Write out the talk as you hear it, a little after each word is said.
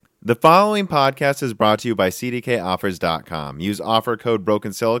The following podcast is brought to you by CDKOffers.com. Use offer code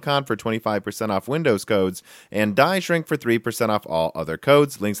BrokenSilicon for 25% off Windows codes and Die Shrink for 3% off all other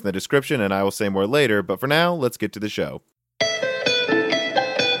codes. Links in the description, and I will say more later. But for now, let's get to the show.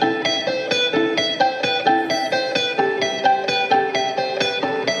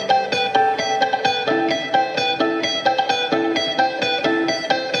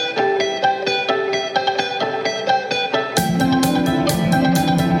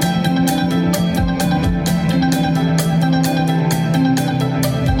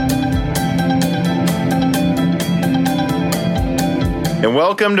 And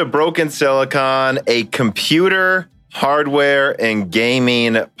welcome to Broken Silicon, a computer, hardware, and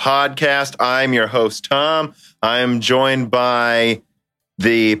gaming podcast. I'm your host, Tom. I'm joined by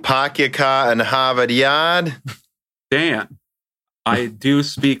the Pakyaka and Havadyad. Dan, I do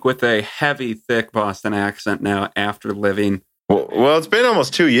speak with a heavy, thick Boston accent now after living. Well, it's been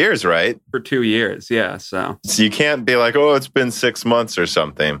almost 2 years, right? For 2 years, yeah. So you can't be like, oh, it's been 6 months or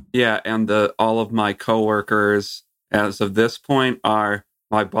something. Yeah, and all of my coworkers, as of this point, are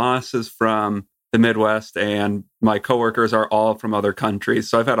my boss is from the Midwest, and my coworkers are all from other countries.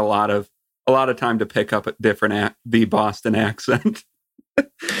 So I've had a lot of time to pick up the Boston accent.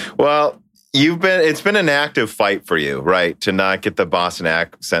 Well, it's been an active fight for you, right? To not get the Boston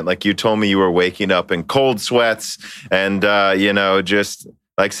accent. Like you told me you were waking up in cold sweats and, just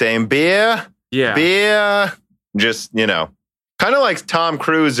like saying beer, beer, just, kind of like Tom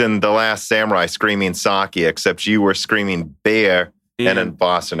Cruise in The Last Samurai screaming sake, except you were screaming beer and a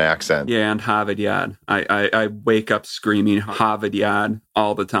Boston accent. Yeah, and Havadyad. I wake up screaming Havadyad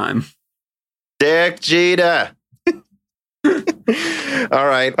all the time. Dick Jeter. All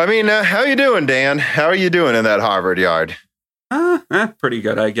right. I mean, how you doing, Dan? How are you doing in that Harvard yard? Pretty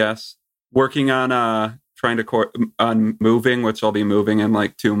good, I guess. Working on on moving, which I'll be moving in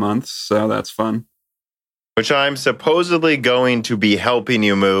like 2 months, so that's fun. Which I'm supposedly going to be helping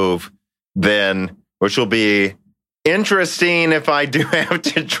you move then, which will be interesting if I do have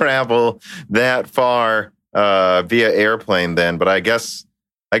to travel that far via airplane then, but I guess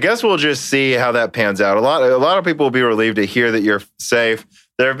we'll just see how that pans out. A lot of people will be relieved to hear that you're safe.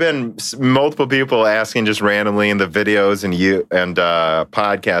 There have been multiple people asking just randomly in the videos and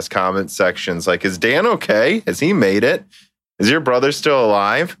podcast comment sections, like, is Dan okay? Has he made it? Is your brother still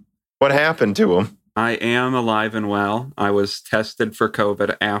alive? What happened to him? I am alive and well. I was tested for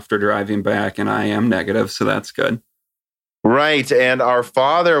COVID after driving back, and I am negative, so that's good. Right, and our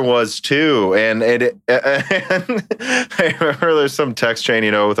father was too, and I remember there's some text chain,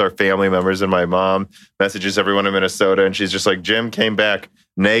 with our family members, and my mom messages everyone in Minnesota, and she's just like, Jim came back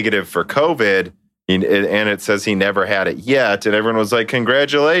negative for COVID, and it says he never had it yet, and everyone was like,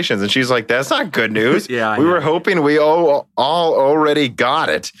 congratulations, and she's like, that's not good news. Yeah, we were hoping we all already got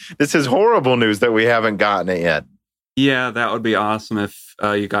it. This is horrible news that we haven't gotten it yet. Yeah, that would be awesome if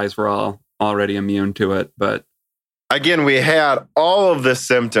you guys were all already immune to it, but again, we had all of the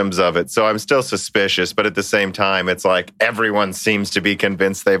symptoms of it, so I'm still suspicious, but at the same time, it's like everyone seems to be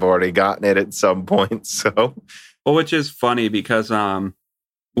convinced they've already gotten it at some point, so. Well, which is funny because one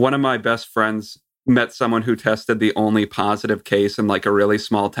of my best friends met someone who tested the only positive case in like a really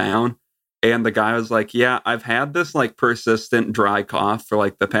small town, and the guy was like, yeah, I've had this like persistent dry cough for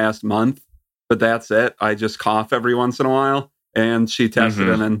like the past month, but that's it. I just cough every once in a while, and she tested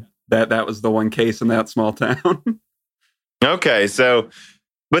him, and that was the one case in that small town. Okay, so,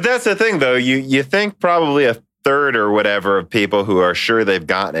 but that's the thing, though. You think probably a third or whatever of people who are sure they've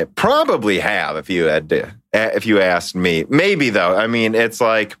gotten it probably have. If you asked me, maybe though. I mean, it's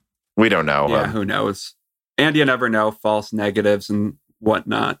like we don't know. Yeah, who knows? And you never know, false negatives and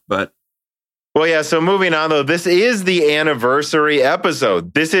whatnot. But well, yeah. So moving on, though, this is the anniversary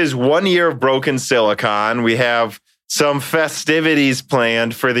episode. This is 1 year of Broken Silicon. We have some festivities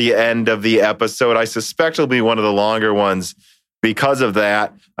planned for the end of the episode. I suspect it'll be one of the longer ones because of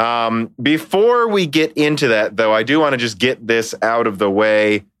that. Before we get into that, though, I do want to just get this out of the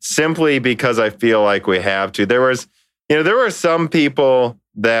way simply because I feel like we have to. There were some people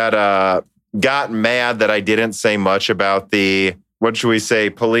that got mad that I didn't say much about the, what should we say,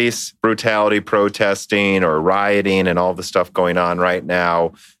 police brutality, protesting or rioting and all the stuff going on right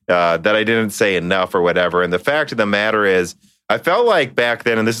now. That I didn't say enough or whatever. And the fact of the matter is, I felt like back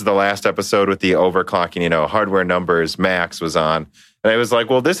then, and this is the last episode with the overclocking, hardware numbers, Max was on. And I was like,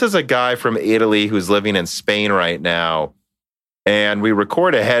 well, this is a guy from Italy who's living in Spain right now. And we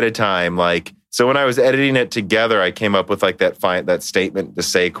record ahead of time. So when I was editing it together, I came up with that statement to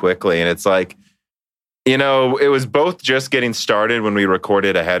say quickly. And it's like, it was both just getting started when we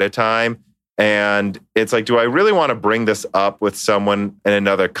recorded ahead of time. And it's like, do I really want to bring this up with someone in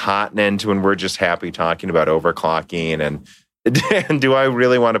another continent when we're just happy talking about overclocking? And do I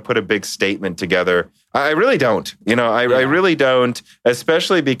really want to put a big statement together? I really don't. I really don't,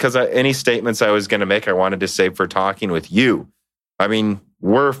 especially because any statements I was going to make, I wanted to save for talking with you. I mean,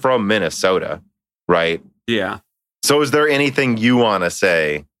 we're from Minnesota, right? Yeah. So is there anything you want to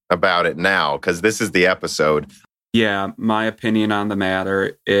say about it now? Because this is the episode. Yeah, my opinion on the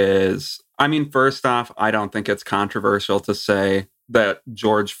matter is, first off, I don't think it's controversial to say that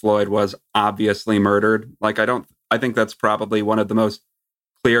George Floyd was obviously murdered. I think that's probably one of the most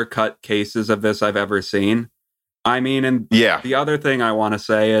clear-cut cases of this I've ever seen. The other thing I want to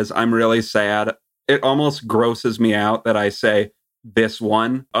say is I'm really sad. It almost grosses me out that I say this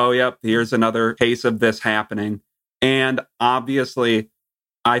one. Oh, yep, here's another case of this happening. And obviously,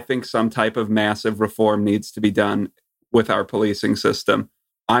 I think some type of massive reform needs to be done with our policing system.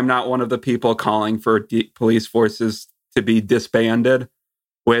 I'm not one of the people calling for police forces to be disbanded,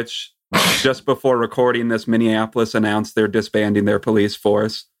 which just before recording this, Minneapolis announced they're disbanding their police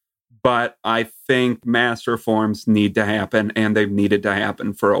force. But I think mass reforms need to happen, and they've needed to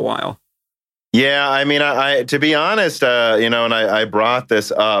happen for a while. Yeah, I to be honest, and I brought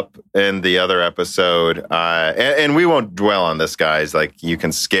this up in the other episode, and we won't dwell on this, guys. Like, you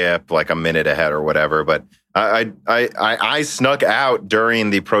can skip like a minute ahead or whatever. But I snuck out during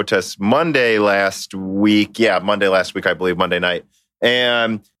the protests Monday last week. Yeah, Monday last week, I believe, Monday night,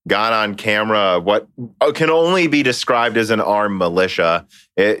 and got on camera what can only be described as an armed militia.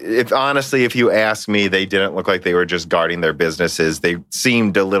 If you ask me, they didn't look like they were just guarding their businesses. They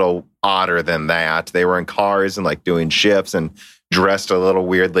seemed a little odder than that. They were in cars and like doing shifts and dressed a little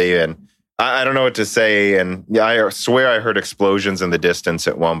weirdly. And I don't know what to say. And yeah, I swear I heard explosions in the distance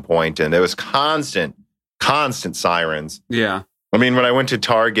at one point, and there was constant sirens. Yeah. When I went to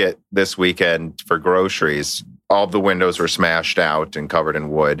Target this weekend for groceries, all the windows were smashed out and covered in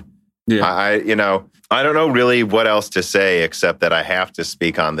wood. Yeah. I don't know really what else to say except that I have to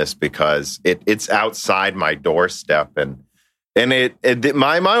speak on this because it's outside my doorstep, and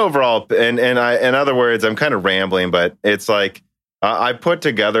my overall and in other words, I'm kind of rambling, but it's like I put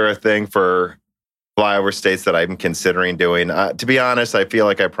together a thing for flyover states that I'm considering doing. To be honest, I feel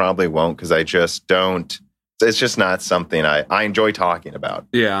like I probably won't because I just don't. It's just not something I enjoy talking about.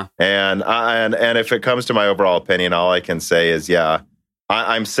 Yeah. And if it comes to my overall opinion, all I can say is, yeah,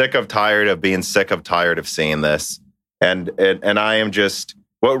 I'm tired of seeing this. And I am just,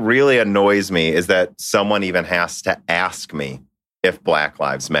 what really annoys me is that someone even has to ask me if Black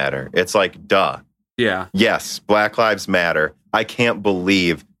Lives Matter. It's like, duh. Yeah. Yes, Black Lives Matter. I can't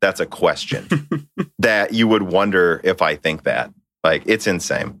believe that's a question that you would wonder if I think that. Like, it's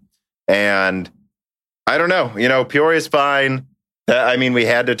insane. And I don't know. Peoria's fine. We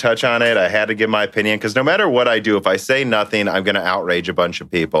had to touch on it. I had to give my opinion because no matter what I do, if I say nothing, I'm going to outrage a bunch of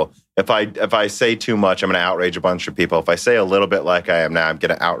people. If I say too much, I'm going to outrage a bunch of people. If I say a little bit like I am now, I'm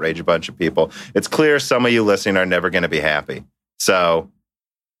going to outrage a bunch of people. It's clear some of you listening are never going to be happy. So,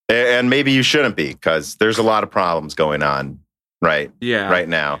 and maybe you shouldn't be because there's a lot of problems going on right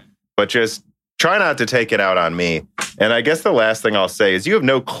now. But just try not to take it out on me. And I guess the last thing I'll say is you have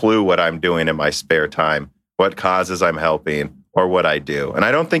no clue what I'm doing in my spare time, what causes I'm helping, or what I do. And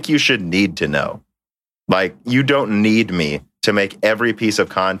I don't think you should need to know. Like, you don't need me to make every piece of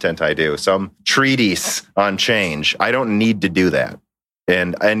content I do some treatise on change. I don't need to do that.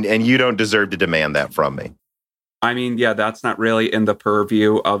 And you don't deserve to demand that from me. That's not really in the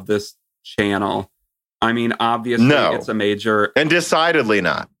purview of this channel. Obviously, no. It's a major... And decidedly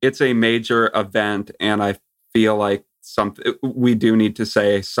not. It's a major event, and I feel like we do need to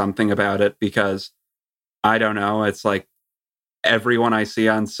say something about it because, I don't know, it's like everyone I see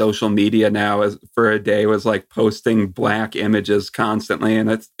on social media now for a day was like posting black images constantly,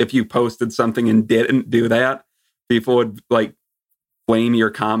 and if you posted something and didn't do that, people would like flame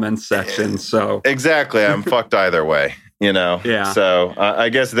your comments section. So exactly, I'm fucked either way. Yeah. So I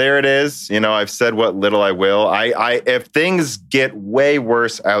guess there it is. I've said what little I will. I if things get way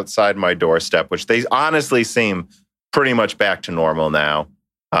worse outside my doorstep, which they honestly seem pretty much back to normal now,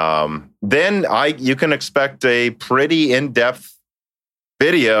 then you can expect a pretty in-depth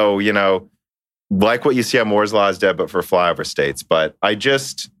video, like what you see on Moore's Law is Dead, but for flyover states. But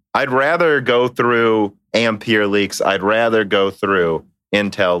I'd rather go through Ampere leaks. I'd rather go through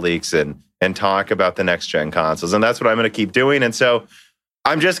Intel leaks and talk about the next gen consoles. And that's what I'm going to keep doing. And so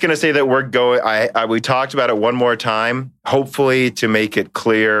I'm just going to say that we're going, we talked about it one more time, hopefully to make it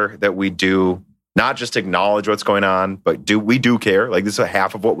clear that we do not just acknowledge what's going on, but we do care. Like, this is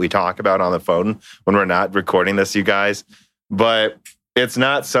half of what we talk about on the phone when we're not recording this, you guys. But it's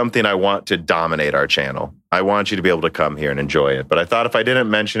not something I want to dominate our channel. I want you to be able to come here and enjoy it. But I thought if I didn't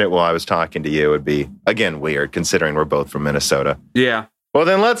mention it while I was talking to you, it would be, again, weird considering we're both from Minnesota. Yeah. Well,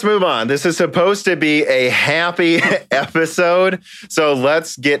 then let's move on. This is supposed to be a happy episode. So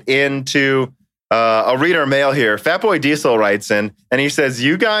let's get into a reader mail here. Fatboy Diesel writes in and he says,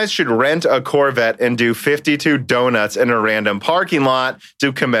 you guys should rent a Corvette and do 52 donuts in a random parking lot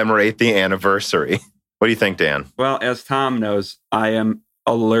to commemorate the anniversary. What do you think, Dan? Well, as Tom knows, I am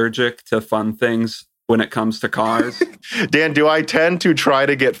allergic to fun things when it comes to cars. Dan, do I tend to try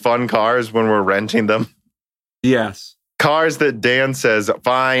to get fun cars when we're renting them? Yes. Cars that Dan says,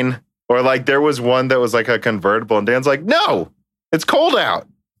 fine. Or like there was one that was like a convertible and Dan's like, no, it's cold out.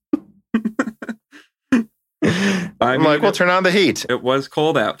 I'm like, well, turn on the heat. It was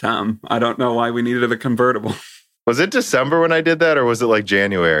cold out, Tom. I don't know why we needed a convertible. Was it December when I did that or was it like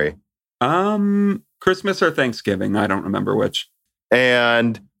January? Christmas or Thanksgiving. I don't remember which.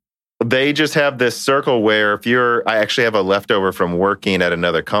 And they just have this circle where I actually have a leftover from working at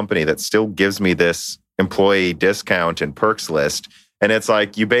another company that still gives me this employee discount and perks list. And it's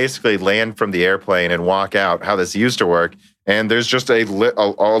like you basically land from the airplane and walk out, how this used to work. And there's just a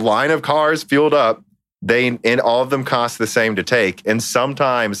line of cars fueled up. And all of them cost the same to take. And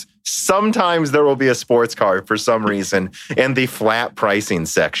sometimes there will be a sports car for some reason in the flat pricing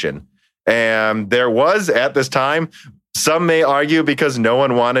section. And there was at this time, some may argue because no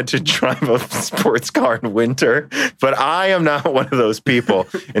one wanted to drive a sports car in winter, but I am not one of those people.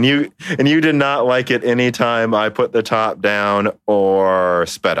 And you did not like it anytime I put the top down or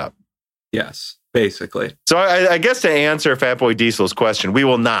sped up. Yes, basically. So I guess to answer Fatboy Diesel's question, we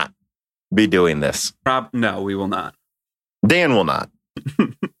will not be doing this. No, we will not. Dan will not.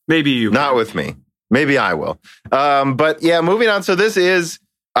 Maybe you. Not with me. Maybe I will. But yeah, moving on. So this is,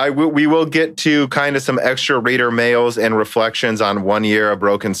 we will get to kind of some extra reader mails and reflections on 1 year of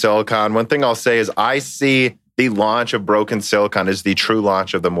Broken Silicon. One thing I'll say is I see the launch of Broken Silicon as the true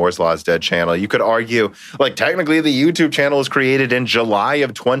launch of the Moore's Law is Dead channel. You could argue, like, technically the YouTube channel was created in July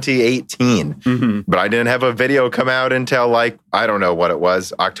of 2018, but I didn't have a video come out until, like, I don't know what it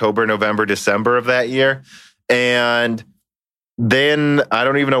was, October, November, December of that year. And then I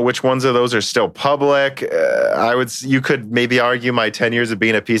don't even know which ones of those are still public. You could maybe argue my 10 years of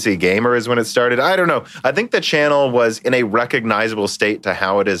being a PC gamer is when it started. I don't know. I think the channel was in a recognizable state to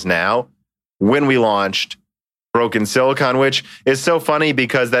how it is now when we launched Broken Silicon, which is so funny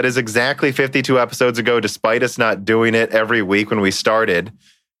because that is exactly 52 episodes ago, despite us not doing it every week when we started.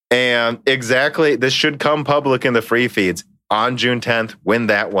 And exactly, this should come public in the free feeds on June 10th when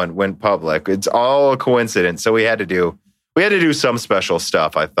that one went public. It's all a coincidence. So we had to do some special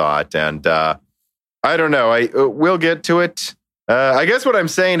stuff, I thought. And I don't know. We'll get to it. I guess what I'm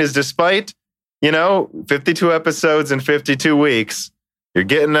saying is despite, 52 episodes in 52 weeks, you're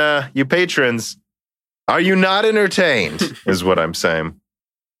getting, you patrons, are you not entertained is what I'm saying.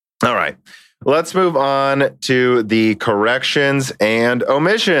 All right. Let's move on to the corrections and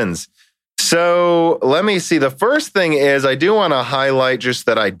omissions. So let me see. The first thing is I do want to highlight just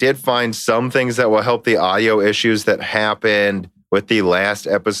that I did find some things that will help the audio issues that happened with the last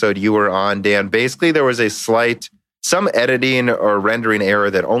episode you were on, Dan. Basically, there was some editing or rendering error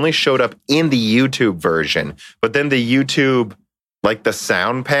that only showed up in the YouTube version, but then the YouTube, like the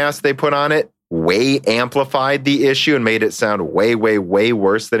sound pass they put on it, way amplified the issue and made it sound way, way, way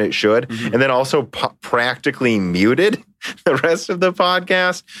worse than it should. Mm-hmm. And then also practically muted the rest of the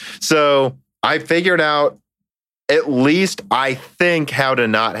podcast. So I figured out, at least I think, how to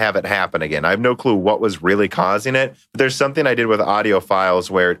not have it happen again. I have no clue what was really causing it, but there's something I did with audio files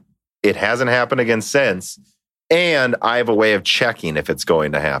where it hasn't happened again since. And I have a way of checking if it's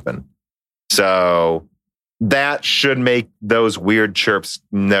going to happen. So that should make those weird chirps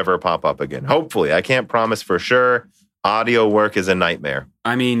never pop up again. Hopefully. I can't promise for sure. Audio work is a nightmare.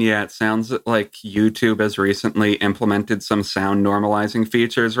 I mean, yeah, it sounds like YouTube has recently implemented some sound normalizing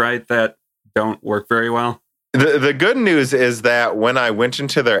features, right, that don't work very well. The good news is that when I went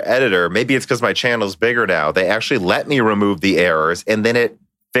into their editor, maybe it's because my channel's bigger now, they actually let me remove the errors, and then it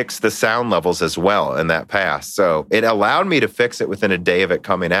fixed the sound levels as well in that pass. So it allowed me to fix it within a day of it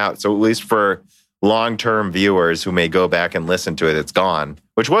coming out. So at least for long-term viewers who may go back and listen to it, it's gone,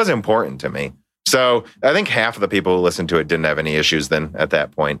 which was important to me. So I think half of the people who listened to it didn't have any issues then at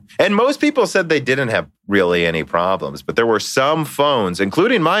that point. And most people said they didn't have really any problems, but there were some phones,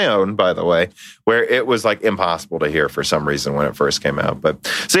 including my own, by the way, where it was like impossible to hear for some reason when it first came out. But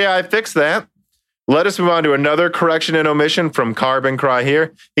so yeah, I fixed that. Let us move on to another correction and omission from Carbon Cry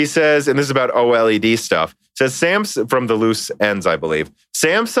here. He says, and this is about OLED stuff, says Samsung, from the loose ends, I believe,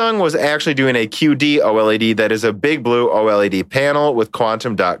 Samsung was actually doing a QD OLED that is a big blue OLED panel with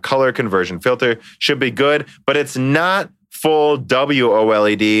quantum dot color conversion filter. Should be good, but it's not full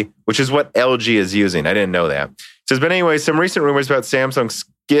WOLED, which is what LG is using. I didn't know that. Says, but anyway, some recent rumors about Samsung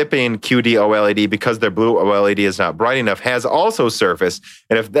skipping QD OLED because their blue OLED is not bright enough has also surfaced.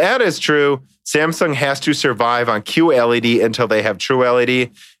 And if that is true, Samsung has to survive on QLED until they have true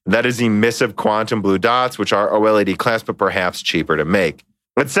LED. That is emissive quantum blue dots, which are OLED class, but perhaps cheaper to make.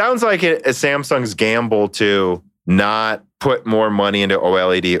 It sounds like Samsung's gamble to not put more money into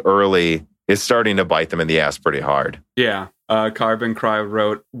OLED early is starting to bite them in the ass pretty hard. Yeah. Carbon Cry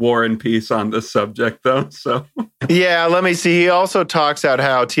wrote War and Peace on this subject, though. So yeah, let me see. He also talks about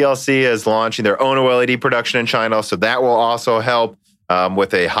how TLC is launching their own OLED production in China, so that will also help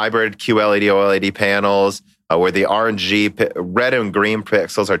with a hybrid QLED OLED panels where the RNG red and green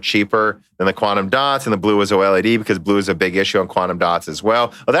pixels are cheaper than the quantum dots, and the blue is OLED because blue is a big issue on quantum dots as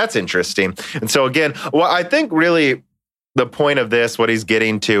well. Well, that's interesting. And so again, well, I think really the point of this, what he's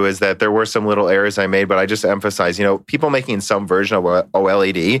getting to, is that there were some little errors I made, but I just emphasize, people making some version of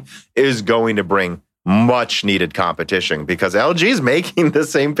OLED is going to bring much needed competition because LG is making the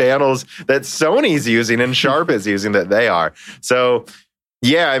same panels that Sony's using and Sharp is using that they are. So,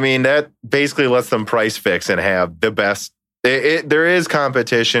 yeah, I mean, that basically lets them price fix and have the best. There is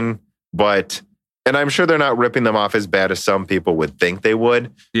competition, but, and I'm sure they're not ripping them off as bad as some people would think they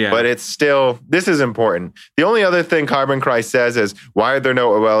would. Yeah. But it's still, this is important. The only other thing Carbon Cry says is, why are there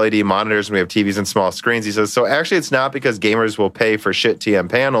no OLED monitors when we have TVs and small screens? He says, so actually it's not because gamers will pay for shit TM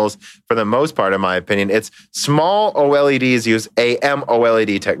panels for the most part, in my opinion. It's small OLEDs use AM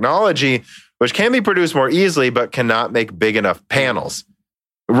OLED technology, which can be produced more easily, but cannot make big enough panels.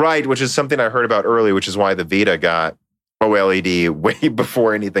 Right, which is something I heard about early, which is why the Vita got OLED way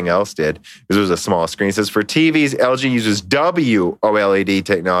before anything else did, because it was a small screen. It says for TVs, LG uses WOLED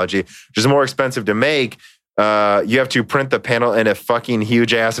technology, which is more expensive to make. You have to print the panel in a fucking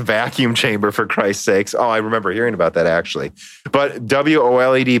huge ass vacuum chamber, for Christ's sakes. Oh, I remember hearing about that actually. But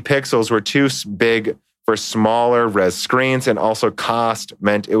WOLED pixels were too big for smaller res screens, and also cost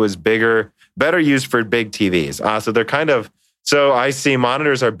meant it was better used for big TVs. So they're kind of, so I see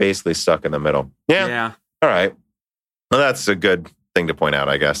monitors are basically stuck in the middle. Yeah. All right. Well, that's a good thing to point out,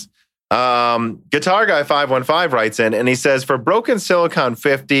 I guess. Guitar Guy 515 writes in, and he says, for Broken Silicon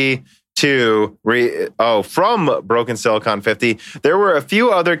 50 from Broken Silicon 50, there were a few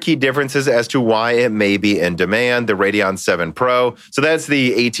other key differences as to why it may be in demand. The Radeon 7 Pro, so that's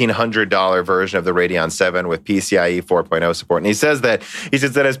the $1,800 version of the Radeon 7 with PCIe 4.0 support. And he says that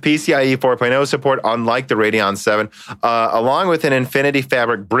as PCIe 4.0 support, unlike the Radeon 7, along with an Infinity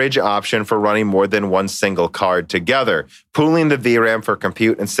Fabric bridge option for running more than one single card together, pooling the VRAM for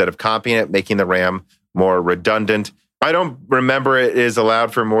compute instead of copying it, making the RAM more redundant. I don't remember it is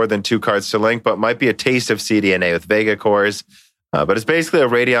allowed for more than 2 cards to link, but might be a taste of CDNA with Vega cores. But it's basically a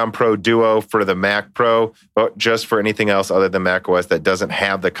Radeon Pro Duo for the Mac Pro, but just for anything else other than Mac OS that doesn't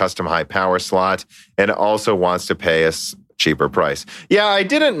have the custom high power slot and also wants to pay a cheaper price. Yeah, I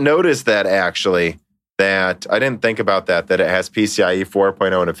didn't notice that actually. That I didn't think about that it has PCIe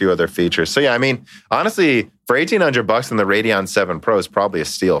 4.0 and a few other features. So yeah, I mean, honestly, for $1,800 in the Radeon 7 Pro is probably a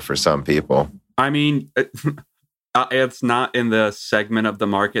steal for some people. I mean, it's not in the segment of the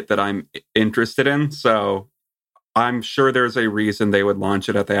market that I'm interested in. So I'm sure there's a reason they would launch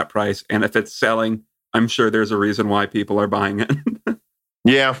it at that price. And if it's selling, I'm sure there's a reason why people are buying it.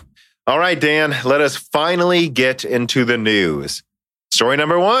 Yeah. All right, Dan, let us finally get into the news. Story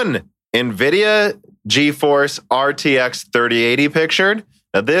number 1, NVIDIA GeForce RTX 3080 pictured.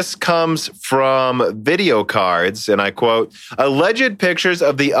 Now, this comes from Video Cards, and I quote, alleged pictures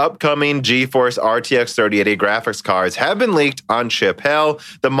of the upcoming GeForce RTX 3080 graphics cards have been leaked on Chip Hell.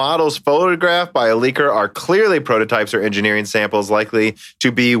 The models photographed by a leaker are clearly prototypes or engineering samples, likely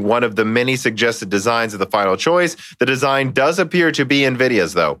to be one of the many suggested designs of the final choice. The design does appear to be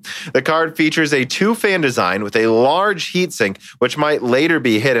NVIDIA's, though. The card features a 2-fan design with a large heatsink, which might later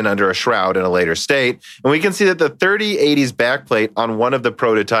be hidden under a shroud in a later state. And we can see that the 3080's backplate on one of the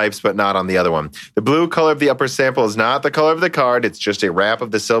prototypes, but not on the other one. The blue color of the upper sample is not the color of the card. It's just a wrap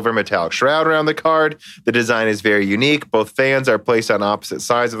of the silver metallic shroud around the card. The design is very unique. Both fans are placed on opposite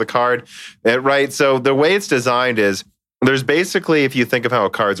sides of the card. Right? So the way it's designed is there's basically, if you think of how a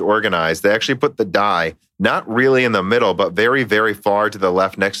card's organized, they actually put the die not really in the middle, but very, very far to the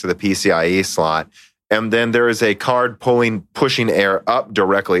left next to the PCIe slot. And then there is a card pushing air up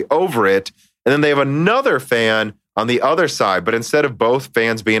directly over it. And then they have another fan on the other side, but instead of both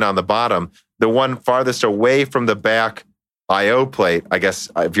fans being on the bottom, the one farthest away from the back I/O plate, I guess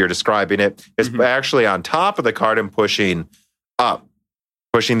if you're describing it, is actually on top of the card and pushing up,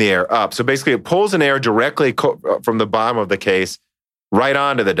 pushing the air up. So basically it pulls an air directly from the bottom of the case right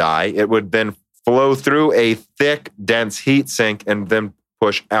onto the die. It would then flow through a thick, dense heat sink and then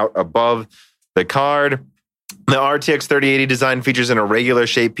push out above the card. The RTX 3080 design features an irregular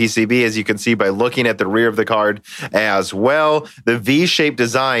shaped PCB, as you can see by looking at the rear of the card as well. The V-shaped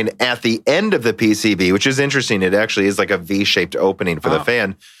design at the end of the PCB, which is interesting. It actually is like a V-shaped opening for the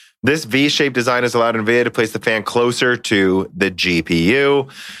fan. This V-shaped design has allowed NVIDIA to place the fan closer to the GPU.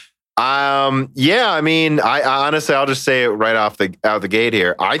 Yeah, I mean, I honestly, I'll just say it right out the gate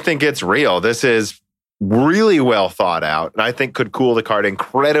here. I think it's real. This is really well thought out, and I think could cool the card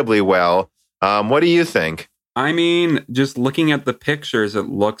incredibly well. What do you think? I mean, just looking at the pictures, it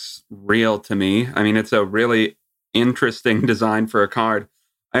looks real to me. I mean, it's a really interesting design for a card.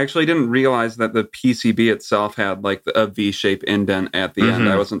 I actually didn't realize that the PCB itself had like a V-shaped indent at the end.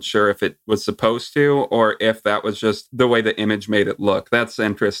 I wasn't sure if it was supposed to or if that was just the way the image made it look. That's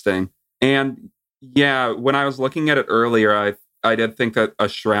interesting. And yeah, when I was looking at it earlier, I did think that a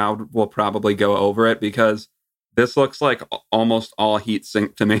shroud will probably go over it because this looks like almost all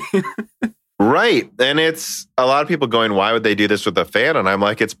heatsink to me. Right. And it's a lot of people going, why would they do this with a fan? And I'm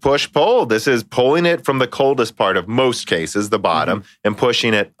like, it's push-pull. This is pulling it from the coldest part of most cases, the bottom, and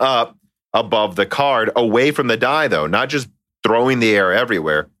pushing it up above the card, away from the die, though, not just throwing the air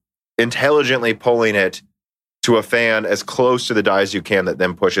everywhere, intelligently pulling it to a fan as close to the die as you can that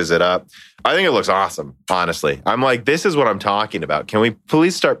then pushes it up. I think it looks awesome, honestly. I'm like, this is what I'm talking about. Can we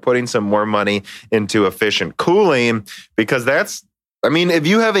please start putting some more money into efficient cooling? Because that's, I mean, if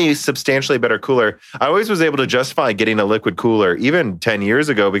you have a substantially better cooler, I always was able to justify getting a liquid cooler even 10 years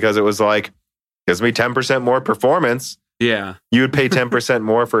ago because it was like, gives me 10% more performance. Yeah. You would pay 10%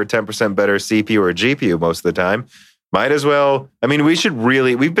 more for a 10% better CPU or GPU most of the time. Might as well. I mean,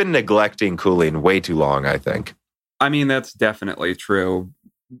 we've been neglecting cooling way too long, I think. I mean, that's definitely true.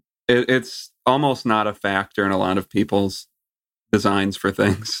 It's almost not a factor in a lot of people's designs for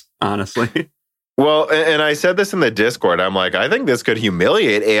things, honestly. Well, and I said this in the Discord. I'm like, I think this could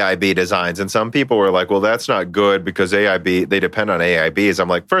humiliate AIB designs. And some people were like, well, that's not good because AIB, they depend on AIBs. I'm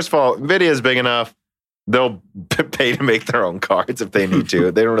like, first of all, NVIDIA is big enough. They'll pay to make their own cards if they need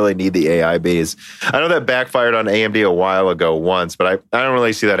to. They don't really need the AIBs. I know that backfired on AMD a while ago once, but I don't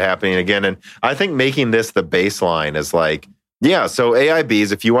really see that happening again. And I think making this the baseline is like, yeah, so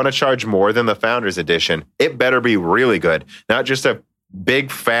AIBs, if you want to charge more than the Founders Edition, it better be really good. Not just a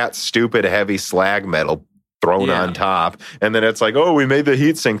big, fat, stupid, heavy slag metal thrown on top. And then it's like, oh, we made the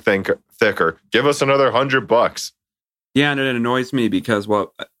heatsink thicker. Give us another $100. Yeah, and it annoys me because,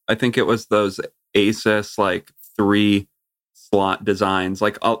 well, I think it was those Asus, like, 3-slot designs.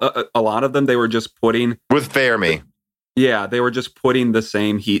 Like, a lot of them, they were just putting... With Fermi. Yeah, they were just putting the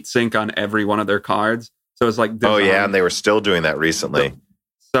same heatsink on every one of their cards. So it's like... Oh, yeah, and they were still doing that recently.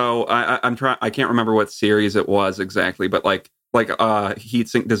 So I can't remember what series it was exactly, but like a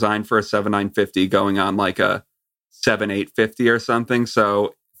heatsink design for a 7950 going on like a 7850 or something.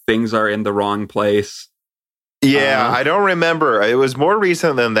 So things are in the wrong place. Yeah, I don't remember. It was more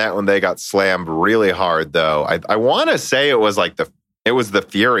recent than that when they got slammed really hard, though. I want to say it was like the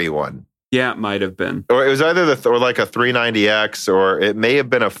Fury one. Yeah, it might have been. Or it was either or like a 390X, or it may have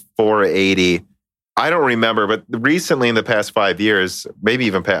been a 480. I don't remember, but recently in the past 5 years, maybe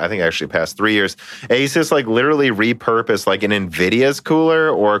even I think actually past 3 years, Asus like literally repurposed like an NVIDIA's cooler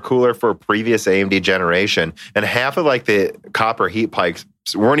or a cooler for a previous AMD generation, and half of like the copper heat pipes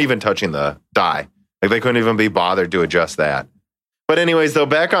weren't even touching the die. Like they couldn't even be bothered to adjust that. But anyways, though,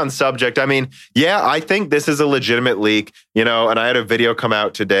 back on subject, I mean, yeah, I think this is a legitimate leak, and I had a video come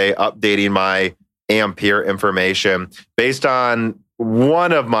out today updating my Ampere information based on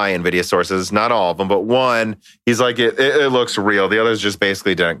one of my NVIDIA sources, not all of them, but one. He's like, it looks real. The others just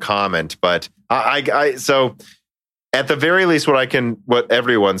basically didn't comment. But so at the very least, what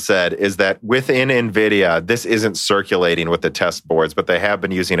everyone said is that within NVIDIA, this isn't circulating with the test boards, but they have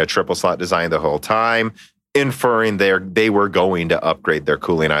been using a triple slot design the whole time, inferring they were going to upgrade their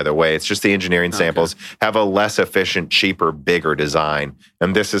cooling either way. It's just the engineering samples have a less efficient, cheaper, bigger design.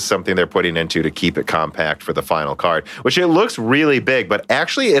 And this is something they're putting into to keep it compact for the final card, which it looks really big, but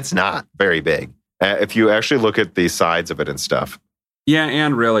actually it's not very big if you actually look at the sides of it and stuff. Yeah,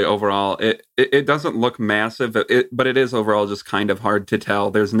 and really overall, it doesn't look massive, but it is overall just kind of hard to tell.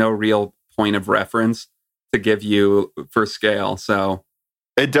 There's no real point of reference to give you for scale, so...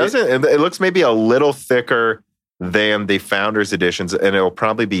 It doesn't. It looks maybe a little thicker than the Founders editions, and it'll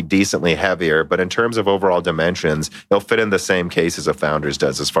probably be decently heavier. But in terms of overall dimensions, it'll fit in the same case as a Founders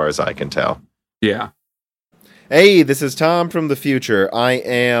does, as far as I can tell. Yeah. Hey, this is Tom from the future. I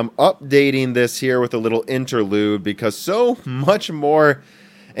am updating this here with a little interlude because so much more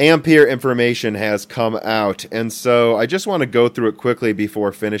Ampere information has come out. And so I just want to go through it quickly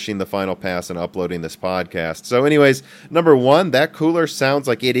before finishing the final pass and uploading this podcast. So anyways, number one, that cooler sounds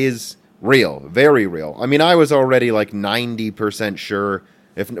like it is real, very real. I mean, I was already like 90% sure,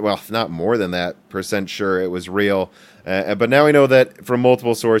 if not more than that percent sure it was real. But now we know that from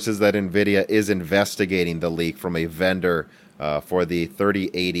multiple sources that NVIDIA is investigating the leak from a vendor for the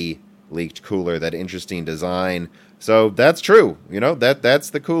 3080 leaked cooler, that interesting design. So that's true.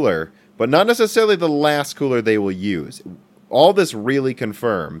 That's the cooler, but not necessarily the last cooler they will use. All this really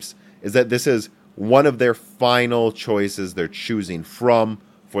confirms is that this is one of their final choices they're choosing from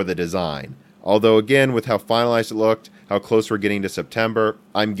for the design. Although, again, with how finalized it looked, how close we're getting to September,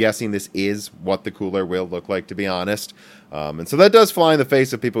 I'm guessing this is what the cooler will look like, to be honest. And so that does fly in the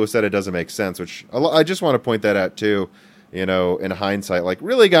face of people who said it doesn't make sense, which I just want to point that out, too, in hindsight. Like,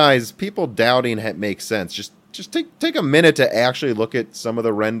 really, guys, people doubting it makes sense. Just take a minute to actually look at some of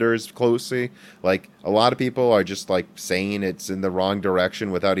the renders closely. Like, a lot of people are just like saying it's in the wrong direction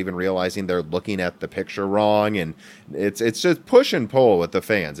without even realizing they're looking at the picture wrong, and it's just push and pull with the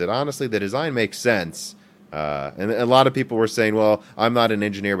fans. Honestly, the design makes sense, and a lot of people were saying, well, I'm not an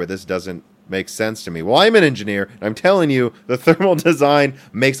engineer, but this doesn't make sense to me. Well, I'm an engineer, and I'm telling you, the thermal design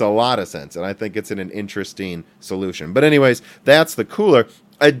makes a lot of sense, and I think it's an interesting solution. But anyways, that's the cooler.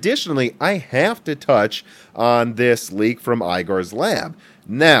 Additionally, I have to touch on this leak from Igor's lab.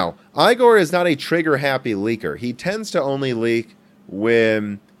 Now, Igor is not a trigger-happy leaker. He tends to only leak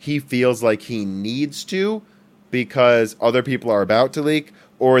when he feels like he needs to because other people are about to leak,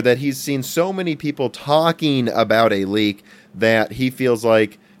 or that he's seen so many people talking about a leak that he feels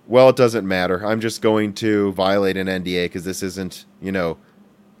like, well, it doesn't matter. I'm just going to violate an NDA because this isn't,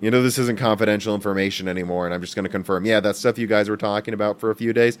 this isn't confidential information anymore, and I'm just going to confirm, yeah, that stuff you guys were talking about for a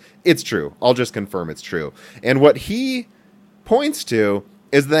few days, it's true. I'll just confirm it's true. And what he points to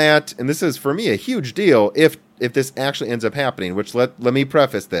is that, and this is for me a huge deal, if this actually ends up happening, which let me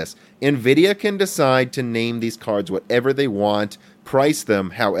preface this, NVIDIA can decide to name these cards whatever they want, price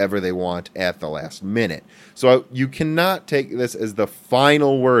them however they want at the last minute. So you cannot take this as the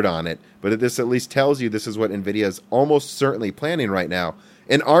final word on it, but this at least tells you this is what NVIDIA is almost certainly planning right now.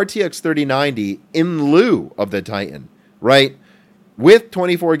 An RTX 3090 in lieu of the Titan, right? With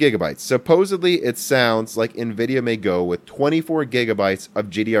 24 gigabytes. Supposedly, it sounds like NVIDIA may go with 24 gigabytes of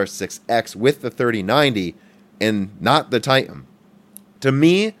GDR6X with the 3090 and not the Titan. To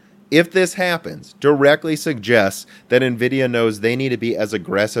me, if this happens, directly suggests that NVIDIA knows they need to be as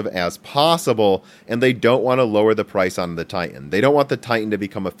aggressive as possible, and they don't want to lower the price on the Titan. They don't want the Titan to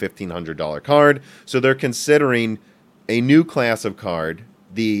become a $1,500 card, so they're considering a new class of card,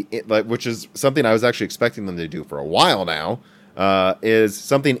 which is something I was actually expecting them to do for a while now, is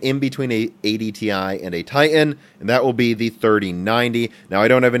something in between a 80 Ti and a Titan, and that will be the 3090. Now, I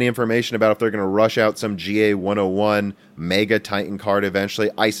don't have any information about if they're going to rush out some GA101 Mega Titan card eventually.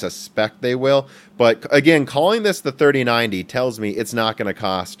 I suspect they will, but again, calling this the 3090 tells me it's not going to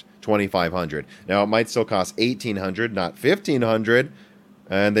cost $2,500. Now, it might still cost $1,800, not $1,500,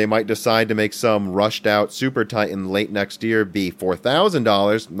 and they might decide to make some rushed out Super Titan late next year be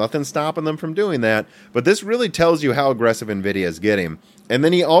 $4,000. Nothing stopping them from doing that. But this really tells you how aggressive NVIDIA is getting. And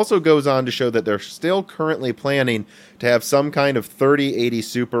then he also goes on to show that they're still currently planning to have some kind of 3080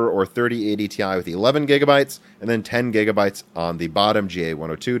 Super or 3080 Ti with 11 gigabytes and then 10 gigabytes on the bottom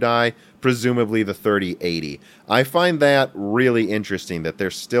GA102 die, presumably the 3080. I find that really interesting that they're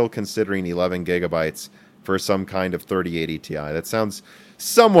still considering 11 gigabytes for some kind of 3080 Ti. That sounds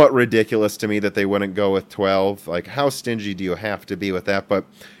somewhat ridiculous to me that they wouldn't go with 12. Like, how stingy do you have to be with that? But,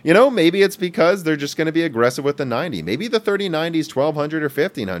 maybe it's because they're just going to be aggressive with the 90. Maybe the 3090 is 1200 or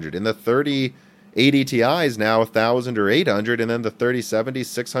 1500, and the 3080 Ti is now 1000 or 800, and then the 3070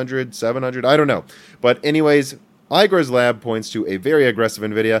 600, 700. I don't know. But anyways, Igor's lab points to a very aggressive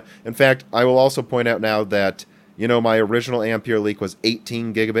NVIDIA. In fact, I will also point out now that my original Ampere leak was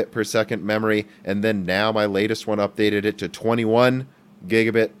 18 gigabit per second memory, and then now my latest one updated it to 21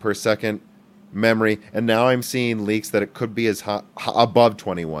 gigabit per second memory, and now I'm seeing leaks that it could be as high, above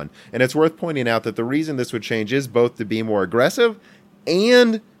 21. And it's worth pointing out that the reason this would change is both to be more aggressive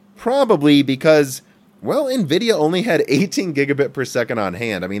and probably because Well, NVIDIA only had 18 gigabit per second on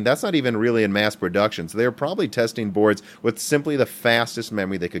hand. I mean, that's not even really in mass production. So they're probably testing boards with simply the fastest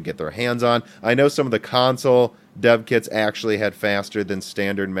memory they could get their hands on. I know some of the console dev kits actually had faster than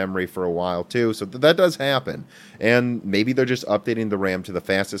standard memory for a while too. So that does happen. And maybe they're just updating the RAM to the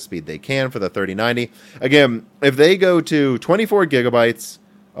fastest speed they can for the 3090. Again, if they go to 24 gigabytes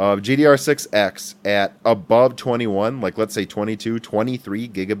of GDR6X at above 21, like let's say 22, 23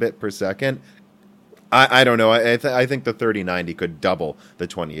 gigabit per second, I don't know. I think the 3090 could double the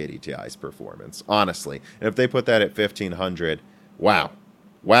 2080 Ti's performance, honestly. And if they put that at 1500, wow,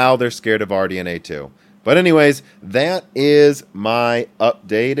 they're scared of RDNA 2. But anyways, that is my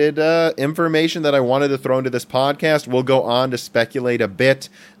updated information that I wanted to throw into this podcast. We'll go on to speculate a bit.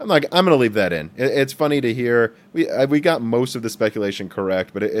 I'm going to leave that in. It's funny to hear. We got most of the speculation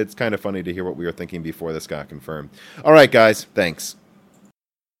correct, but it's kind of funny to hear what we were thinking before this got confirmed. All right, guys, thanks.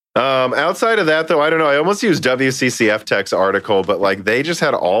 Outside of that, though, I don't know. I almost used WCCF Tech's article, but like they just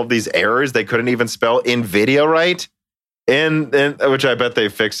had all of these errors. They couldn't even spell NVIDIA right. And which I bet they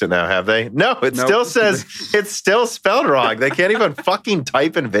fixed it now, have they? No, it still says it's still spelled wrong. They can't even fucking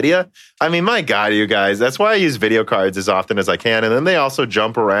type NVIDIA. I mean, my God, you guys. That's why I use video cards as often as I can. And then they also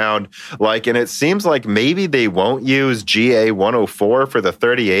jump around and it seems like maybe they won't use GA104 for the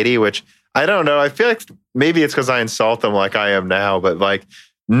 3080, which I don't know. I feel like maybe it's because I insult them like I am now, but like,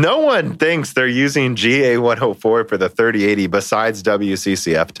 no one thinks they're using GA104 for the 3080 besides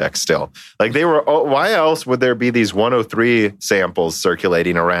WCCF Tech still. Like they were, why else would there be these 103 samples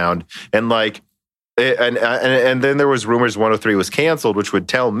circulating around? And like, and then there was rumors 103 was canceled, which would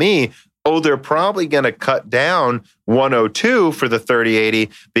tell me, they're probably going to cut down 102 for the 3080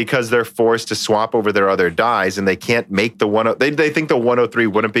 because they're forced to swap over their other dies and they can't make the 103. They think the 103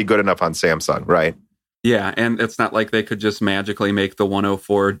 wouldn't be good enough on Samsung, right? Yeah, and it's not like they could just magically make the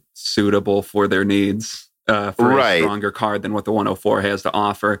 104 suitable for their needs for a stronger card than what the 104 has to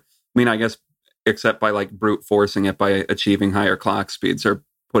offer. I mean, I guess except by like brute forcing it by achieving higher clock speeds or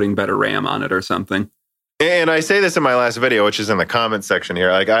putting better RAM on it or something. And I say this in my last video, which is in the comments section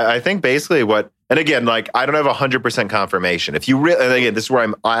here. Like, I think basically and again, like, I don't have 100% confirmation. If you really, and again, this is where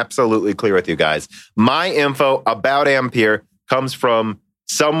I'm absolutely clear with you guys. My info about Ampere comes from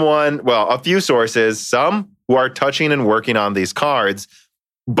a few sources, some who are touching and working on these cards,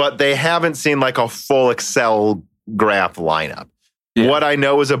 but they haven't seen like a full Excel graph lineup. Yeah. What I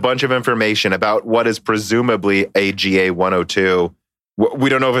know is a bunch of information about what is presumably a GA102. We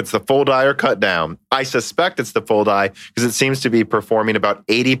don't know if it's the full die or cut down. I suspect it's the full die because it seems to be performing about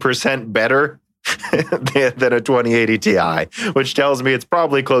 80% better than a 2080 Ti, which tells me it's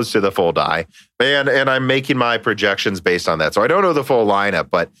probably close to the full die. And I'm making my projections based on that. So I don't know the full lineup,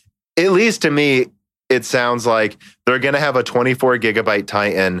 but at least to me, it sounds like they're going to have a 24 gigabyte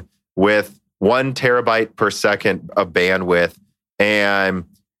Titan with 1 terabyte per second of bandwidth and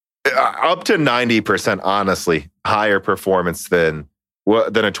up to 90%, honestly, higher performance than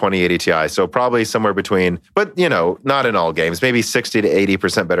a 2080 Ti. So probably somewhere between, but not in all games, maybe 60 to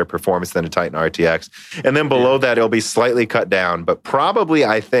 80% better performance than a Titan RTX. And then below that, it'll be slightly cut down, but probably,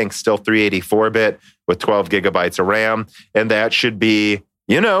 I think, still 384-bit with 12 gigabytes of RAM. And that should be,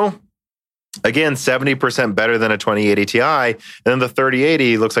 again, 70% better than a 2080 Ti. And then the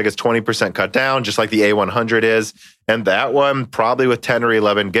 3080 looks like it's 20% cut down, just like the A100 is. And that one probably with 10 or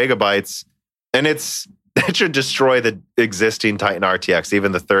 11 gigabytes. And it should destroy the existing Titan RTX,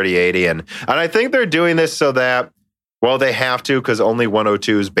 even the 3080. And I think they're doing this so that, they have to because only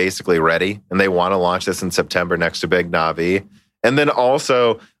 102 is basically ready. And they want to launch this in September next to Big Navi. And then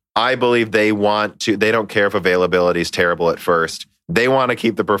also, I believe they don't care if availability is terrible at first. They want to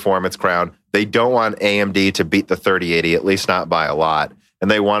keep the performance crown. They don't want AMD to beat the 3080, at least not by a lot.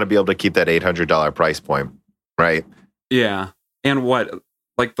 And they want to be able to keep that $800 price point, right? Yeah. And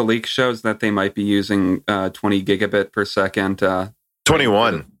like the leak shows that they might be using 20 gigabit per second.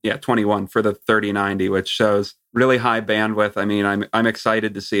 21. 21 for the 3090, which shows really high bandwidth. I mean, I'm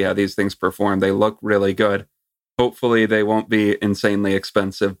excited to see how these things perform. They look really good. Hopefully they won't be insanely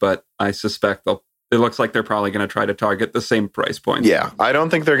expensive, but I suspect it looks like they're probably going to try to target the same price point. Yeah, I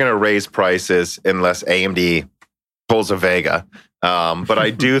don't think they're going to raise prices unless AMD pulls a Vega. But I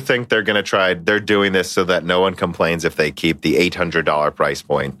do think they're doing this so that no one complains if they keep the $800 price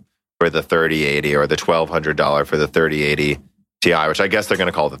point for the 3080 or the $1,200 for the 3080 Ti, which I guess they're going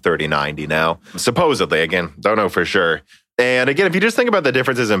to call the 3090 now. Supposedly, again, don't know for sure. And again, if you just think about the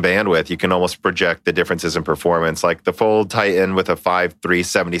differences in bandwidth, you can almost project the differences in performance. Like the full Titan with a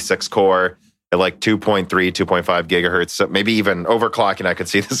 5.376 core at like 2.3, 2.5 gigahertz. So maybe even overclocking, I could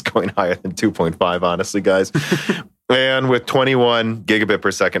see this going higher than 2.5, honestly, guys. and with 21 gigabit per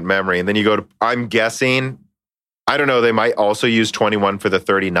second memory. And then you go to, I'm guessing, I don't know, they might also use 21 for the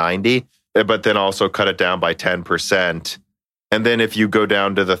 3090, but then also cut it down by 10%. And then if you go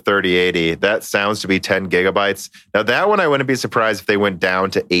down to the 3080, that sounds to be 10 gigabytes. Now that one, I wouldn't be surprised if they went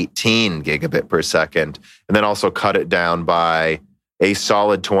down to 18 gigabit per second and then also cut it down by a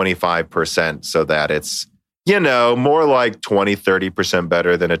solid 25% so that it's, more like 20, 30%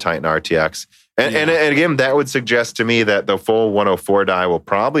 better than a Titan RTX. And again, that would suggest to me that the full 104 die will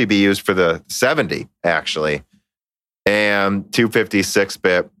probably be used for the 70, actually, and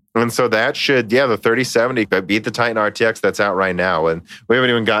 256-bit. And so that should, the 3070 beat the Titan RTX that's out right now. And we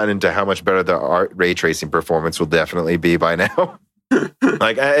haven't even gotten into how much better the ray tracing performance will definitely be by now.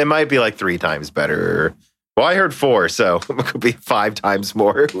 Like, it might be like 3 times better. Well, I heard 4, so it could be 5 times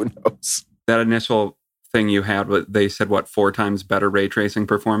more. Who knows? That initial thing you had, they said, 4 times better ray tracing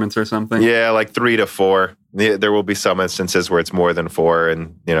performance or something? Yeah, like 3 to 4. There will be some instances where it's more than 4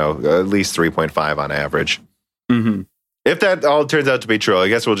 and, at least 3.5 on average. Mm-hmm. If that all turns out to be true, I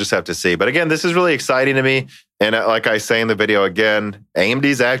guess we'll just have to see. But again, this is really exciting to me. And like I say in the video again,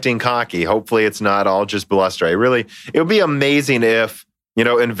 AMD's acting cocky. Hopefully it's not all just bluster. It would be amazing if,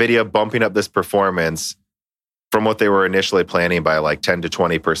 NVIDIA bumping up this performance from what they were initially planning by like 10 to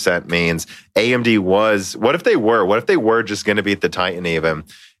 20% means AMD was, what if they were just going to beat the Titan even?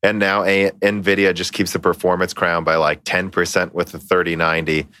 And now NVIDIA just keeps the performance crown by like 10% with the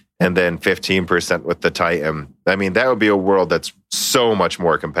 3090 and then 15% with the Titan. I mean, that would be a world that's so much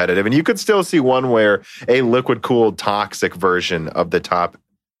more competitive. And you could still see one where a liquid-cooled toxic version of the top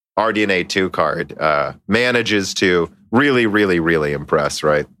RDNA 2 card manages to really, really, really impress,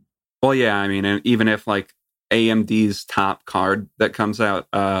 right? Well, yeah, I mean, and even if like AMD's top card that comes out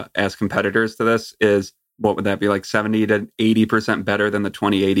as competitors to this is, what would that be, like 70 to 80% better than the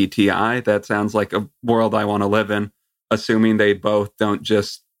 2080 Ti? That sounds like a world I want to live in, assuming they both don't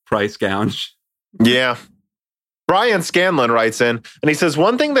just price gouge. Yeah. Brian Scanlon writes in, and he says,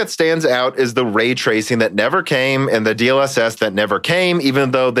 one thing that stands out is the ray tracing that never came and the DLSS that never came,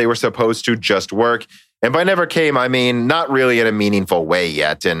 even though they were supposed to just work. And by never came, I mean not really in a meaningful way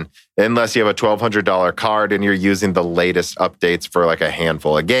yet. And unless you have a $1,200 card and you're using the latest updates for like a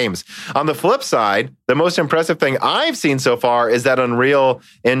handful of games. On the flip side, the most impressive thing I've seen so far is that Unreal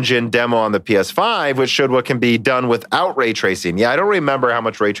Engine demo on the PS5, which showed what can be done without ray tracing. Yeah, I don't remember how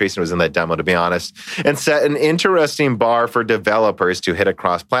much ray tracing was in that demo, to be honest, and set an interesting bar for developers to hit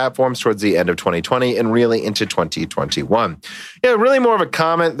across platforms towards the end of 2020 and really into 2021. Yeah, really more of a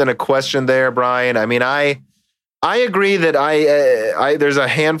comment than a question there, Brian. I mean, I agree that I there's a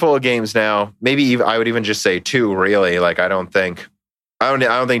handful of games now. Maybe I would even just say 2. Really, like I don't think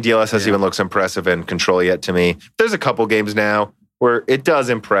DLSS even looks impressive in Control yet to me. There's a couple games now where it does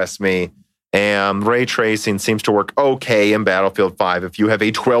impress me, and ray tracing seems to work okay in Battlefield 5 if you have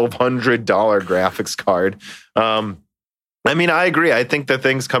a $1,200 graphics card. I mean, I agree. I think the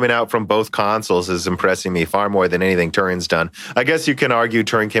things coming out from both consoles is impressing me far more than anything Turing's done. I guess you can argue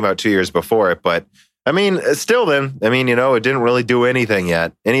Turing came out 2 years before it, but I mean, still then, I mean, it didn't really do anything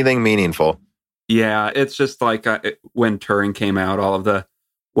yet, anything meaningful. Yeah, it's just like when Turing came out, all of the,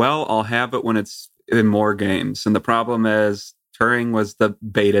 I'll have it when it's in more games. And the problem is Turing was the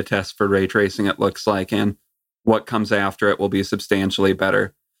beta test for ray tracing, it looks like, and what comes after it will be substantially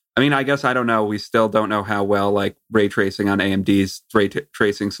better. I mean, I guess I don't know. We still don't know how well like ray tracing on AMD's ray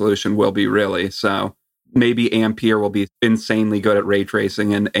tracing solution will be really. So maybe Ampere will be insanely good at ray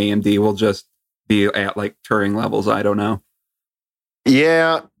tracing and AMD will just be at like Turing levels. I don't know.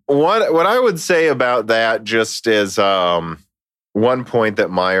 Yeah. What I would say about that just is one point that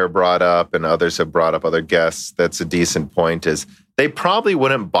Meyer brought up and others have brought up, other guests, that's a decent point, is they probably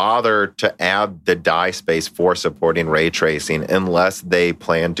wouldn't bother to add the die space for supporting ray tracing unless they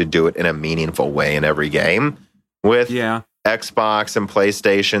plan to do it in a meaningful way in every game with Xbox and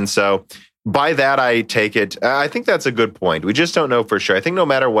PlayStation. So by that, I take it, I think that's a good point. We just don't know for sure. I think no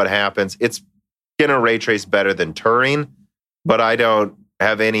matter what happens, it's going to ray trace better than Turing, but I don't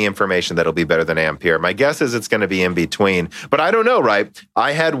have any information that'll be better than Ampere. My guess is it's going to be in between, but I don't know, right?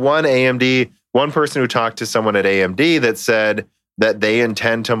 I had one person who talked to someone at AMD that said that they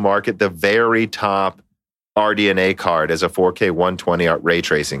intend to market the very top RDNA card as a 4K 120 ray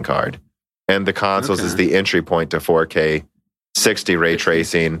tracing card. And the consoles is the entry point to 4K 60 ray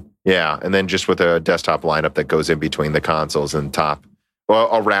tracing. Yeah. And then just with a desktop lineup that goes in between the consoles and top, well,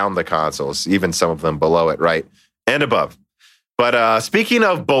 around the consoles, even some of them below it, right? And above. But speaking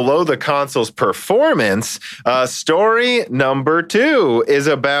of below the console's performance, story number 2 is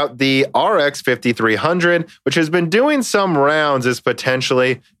about the RX 5300, which has been doing some rounds as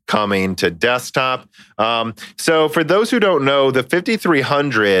potentially coming to desktop. So for those who don't know, the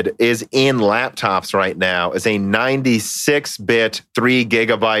 5300 is in laptops right now as a 96-bit, 3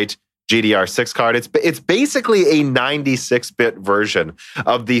 gigabyte GDR6 card. It's basically a 96-bit version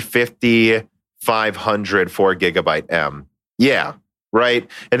of the 5500 4 gigabyte M. Yeah, right.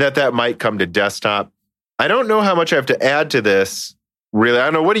 And that might come to desktop. I don't know how much I have to add to this. Really, I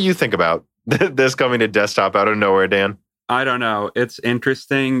don't know. What do you think about this coming to desktop out of nowhere, Dan? I don't know. It's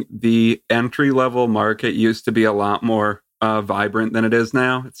interesting. The entry-level market used to be a lot more vibrant than it is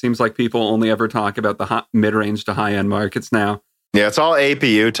now. It seems like people only ever talk about the mid-range to high-end markets now. Yeah, it's all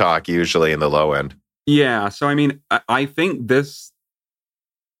APU talk usually in the low end. Yeah, so I mean, I think this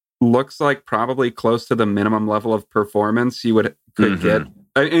looks like probably close to the minimum level of performance you could get.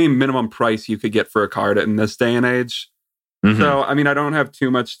 I mean, minimum price you could get for a card in this day and age. So, I mean, I don't have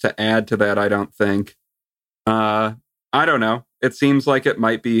too much to add to that, I don't think. I don't know. It seems like it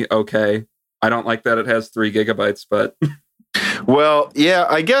might be okay. I don't like that it has 3 gigabytes, but... Well, yeah,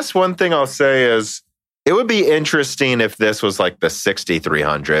 I guess one thing I'll say is it would be interesting if this was like the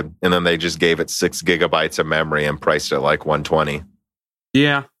 6300 and then they just gave it 6 gigabytes of memory and priced it like 120.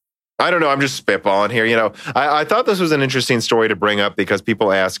 Yeah. I don't know. I'm just spitballing here. I thought this was an interesting story to bring up because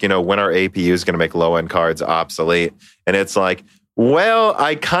people ask, when are APUs going to make low-end cards obsolete? And it's like, well,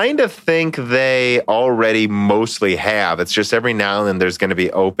 I kind of think they already mostly have. It's just every now and then there's going to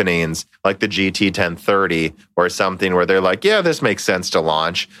be openings like the GT 1030 or something where they're like, yeah, this makes sense to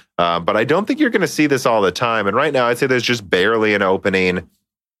launch. But I don't think you're going to see this all the time. And right now, I'd say there's just barely an opening.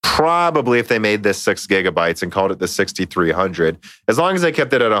 Probably if they made this 6 gigabytes and called it the 6300, as long as they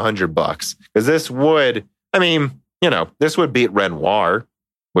kept it at $100, because this would, this would beat Renoir,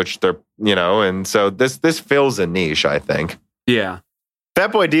 which they're, and so this fills a niche, I think. Yeah.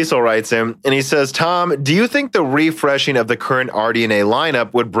 Fatboy Diesel writes in, and he says, Tom, do you think the refreshing of the current RDNA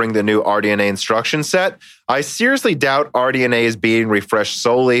lineup would bring the new RDNA instruction set? I seriously doubt RDNA is being refreshed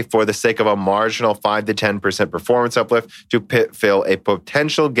solely for the sake of a marginal 5 to 10% performance uplift to fill a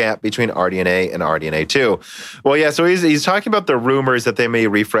potential gap between RDNA and RDNA 2. Well, yeah, so he's talking about the rumors that they may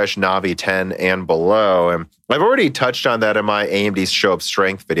refresh Navi 10 and below. And I've already touched on that in my AMD Show Up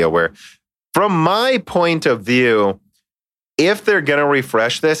Strength video, where from my point of view, if they're going to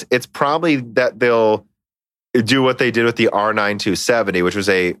refresh this, it's probably that they'll do what they did with the R9270, which was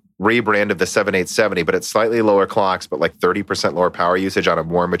a rebrand of the 7870, but it's slightly lower clocks, but like 30% lower power usage on a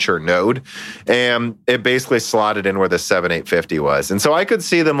more mature node. And it basically slotted in where the 7850 was. And so I could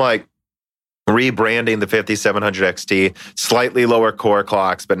see them like rebranding the 5700 XT, slightly lower core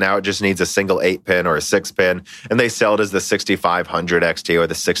clocks, but now it just needs a single 8-pin or a 6-pin. And they sell it as the 6500 XT or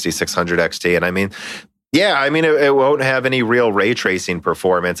the 6600 XT. And it won't have any real ray tracing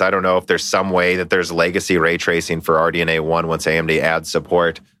performance. I don't know if there's some way that there's legacy ray tracing for RDNA 1 once AMD adds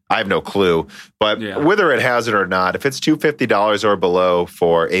support. I have no clue. But whether it has it or not, if it's $250 or below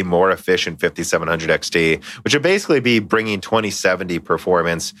for a more efficient 5700 XT, which would basically be bringing 2070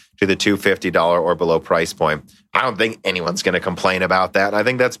 performance to the $250 or below price point, I don't think anyone's going to complain about that. I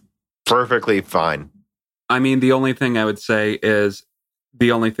think that's perfectly fine. I mean, the only thing I would say is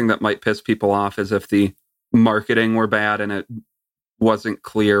the only thing that might piss people off is if the marketing were bad and it wasn't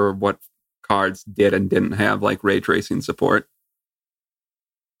clear what cards did and didn't have like ray tracing support.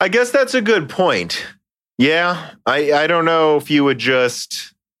 I guess that's a good point. Yeah, I don't know if you would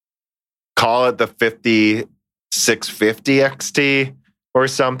just call it the 5650 XT or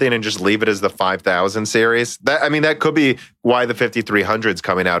something and just leave it as the 5000 series. That could be why the 5300 is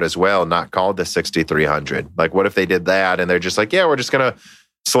coming out as well, not called the 6300. Like, what if they did that and they're just like, yeah, we're just going to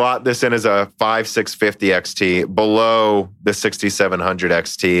slot this in as a 5650 XT below the 6700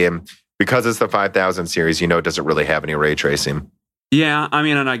 XT. And because it's the 5000 series, it doesn't really have any ray tracing. Yeah,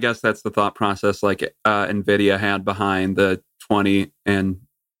 and I guess that's the thought process like NVIDIA had behind the 20 and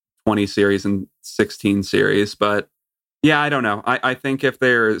 20 series and 16 series. But yeah, I don't know. I think if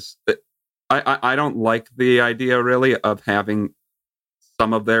there's... I don't like the idea really of having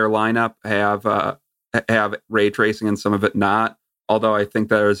some of their lineup have ray tracing and some of it not. Although I think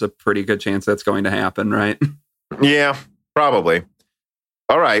there's a pretty good chance that's going to happen, right? Yeah, probably.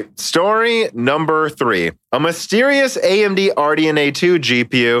 All right, story number 3. A mysterious AMD RDNA 2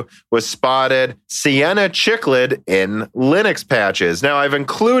 GPU was spotted Sienna Chicled in Linux patches. Now, I've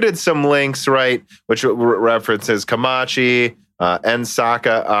included some links, right, which references Kamachi,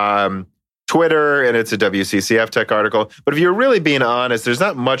 Nsaka, Twitter, and it's a WCCF Tech article. But if you're really being honest, there's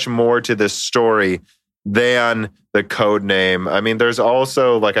not much more to this story than the code name. I mean, there's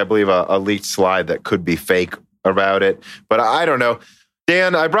also, like, I believe a leaked slide that could be fake about it, but I don't know.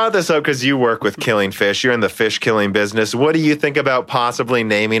 Dan, I brought this up because you work with killing fish. You're in the fish killing business. What do you think about possibly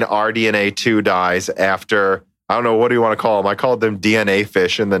naming RDNA 2 dyes after, I don't know, what do you want to call them? I called them DNA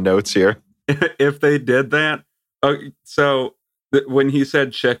fish in the notes here. If they did that, when he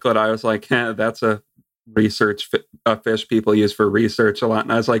said chiclet, I was like, that's a fish people use for research a lot.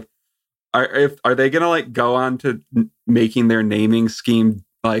 And I was like, are they gonna like go on to making their naming scheme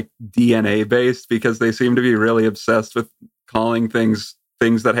like DNA based, because they seem to be really obsessed with calling things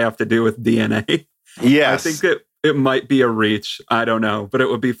that have to do with DNA. Yes. I think that it might be a reach. I don't know, but it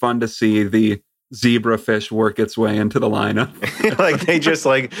would be fun to see the zebrafish work its way into the lineup. Like they just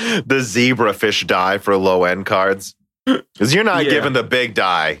like the zebrafish dye for low end cards, because you're not giving the big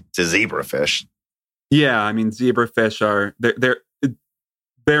dye to zebrafish. Yeah, I mean zebrafish are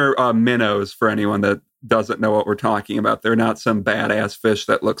they're minnows for anyone that doesn't know what we're talking about. They're not some badass fish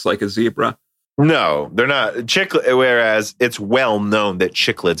that looks like a zebra. No, they're not chiclet. Whereas it's well known that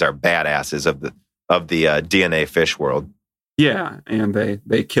cichlids are badasses of the DNA fish world. Yeah, and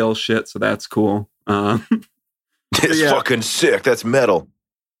they kill shit, so that's cool. It's fucking sick. That's metal.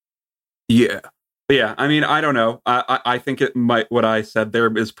 Yeah. Yeah, I mean, I don't know. I think it might, what I said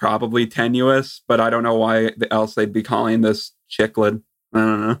there is probably tenuous, but I don't know why else they'd be calling this chiclid. I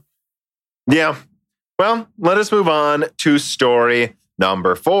don't know. Yeah. Well, let us move on to story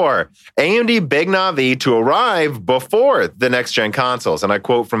number 4. AMD Big Navi to arrive before the next-gen consoles. And I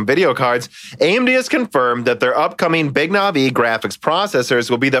quote from Video Cards, AMD has confirmed that their upcoming Big Navi graphics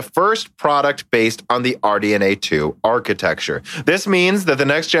processors will be the first product based on the RDNA 2 architecture. This means that the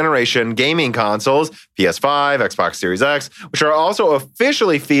next-generation gaming consoles, PS5, Xbox Series X, which are also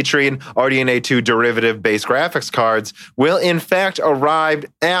officially featuring RDNA 2 derivative-based graphics cards, will in fact arrive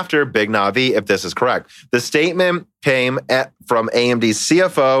after Big Navi, if this is correct. The statement came from AMD's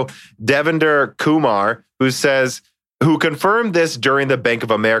CFO, Devinder Kumar, who confirmed this during the Bank of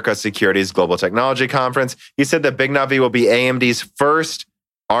America Securities Global Technology Conference. He said that Big Navi will be AMD's first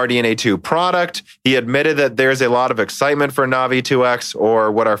RDNA 2 product. He admitted that there's a lot of excitement for Navi 2X,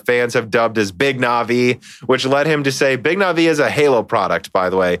 or what our fans have dubbed as Big Navi, which led him to say, Big Navi is a Halo product,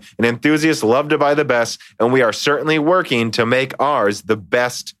 by the way, and enthusiasts love to buy the best, and we are certainly working to make ours the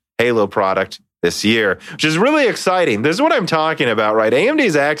best Halo product this year, which is really exciting. This is what I'm talking about, right? AMD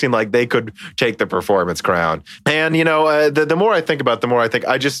is acting like they could take the performance crown. And, you know, the more I think about it, the more I think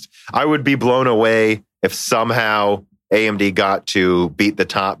I would be blown away if somehow AMD got to beat the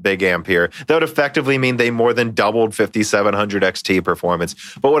top big Ampere. That would effectively mean they more than doubled 5700 XT performance.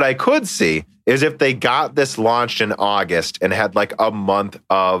 But what I could see is if they got this launched in August and had like a month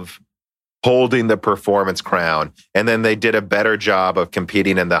of holding the performance crown, and then they did a better job of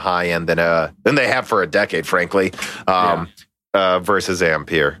competing in the high end than they have for a decade, frankly, versus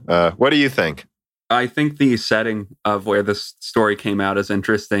Ampere. What do you think? I think the setting of where this story came out is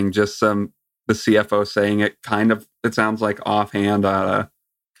interesting. Just the CFO saying it it sounds like offhand conference.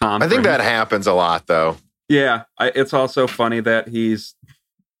 I think that happens a lot, though. Yeah, it's also funny that he's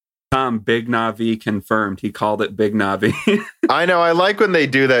Big Navi confirmed. He called it Big Navi. I know. I like when they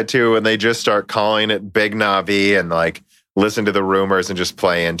do that too, when they just start calling it Big Navi and like listen to the rumors and just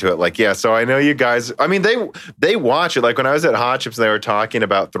play into it. Like, yeah, so I know you guys, I mean, they watch it. Like when I was at Hot Chips and they were talking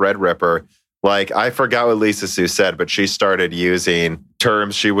about Threadripper, like I forgot what Lisa Sue said, but she started using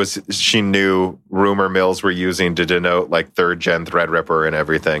terms she knew rumor mills were using to denote like 3rd gen Threadripper and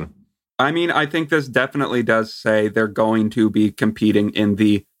everything. I mean, I think this definitely does say they're going to be competing in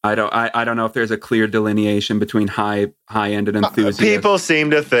the I don't know if there's a clear delineation between high end and enthusiast. People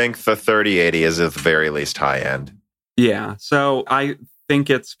seem to think the 3080 is at the very least high end. Yeah, so I think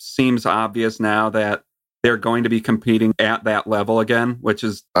it seems obvious now that they're going to be competing at that level again, which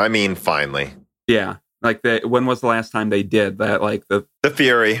is, I mean, finally. Yeah, like when was the last time they did that? Like the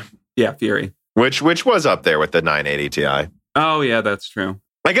Fury. Yeah, Fury. Which was up there with the 980 Ti. Oh yeah, that's true.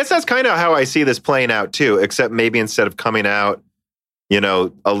 I guess that's kind of how I see this playing out too, except maybe instead of coming out, you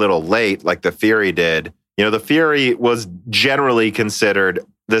know, a little late like the Fury did, you know, the Fury was generally considered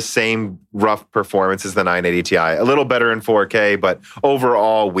the same rough performance as the 980 Ti. A little better in 4K, but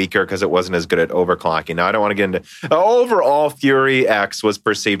overall weaker because it wasn't as good at overclocking. Now, I don't want to get into... overall, Fury X was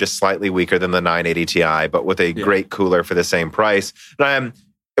perceived as slightly weaker than the 980 Ti, but with a great cooler for the same price. But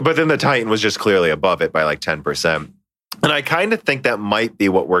then the Titan was just clearly above it by like 10%. And I kind of think that might be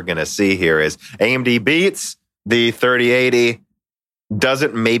what we're going to see here is AMD beats the 3080,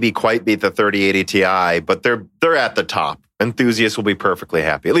 doesn't maybe quite beat the 3080 Ti, but they're at the top. Enthusiasts will be perfectly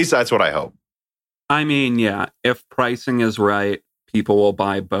happy. At least that's what I hope. I mean, yeah, if pricing is right, people will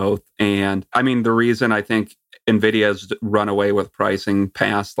buy both. And I mean, the reason I think NVIDIA's run away with pricing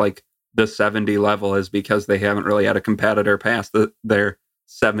past like the 70 level is because they haven't really had a competitor past their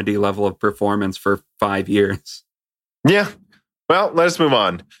 70 level of performance for 5 years. Yeah. Well, let us move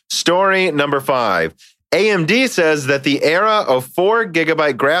on. Story number 5. AMD says that the era of 4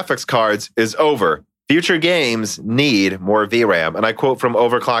 gigabyte graphics cards is over. Future games need more VRAM. And I quote from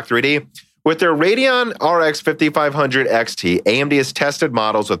Overclock 3D. With their Radeon RX 5500 XT, AMD has tested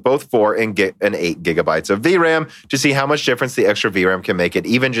models with both 4 and 8 gigabytes of VRAM to see how much difference the extra VRAM can make at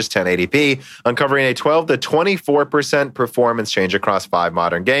even just 1080p, uncovering a 12 to 24% performance change across 5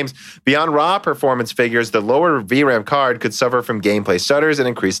 modern games. Beyond raw performance figures, the lower VRAM card could suffer from gameplay stutters and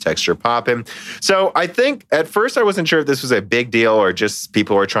increased texture popping. So I think at first I wasn't sure if this was a big deal or just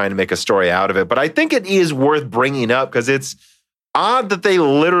people were trying to make a story out of it, but I think it is worth bringing up because it's odd that they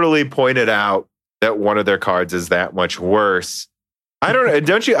literally pointed out that one of their cards is that much worse. You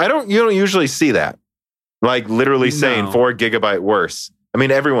don't usually see that. Like literally saying 4 gigabyte worse. I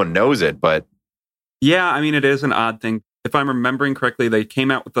mean, everyone knows it, but. Yeah, I mean, it is an odd thing. If I'm remembering correctly, they came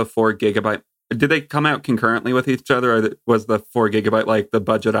out with the 4 gigabyte. Did they come out concurrently with each other, or was the 4 gigabyte like the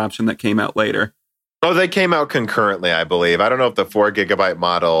budget option that came out later? Oh, they came out concurrently, I believe. I don't know if the 4 gigabyte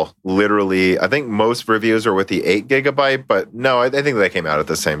model literally, I think most reviews are with the 8 gigabyte, but no, I think they came out at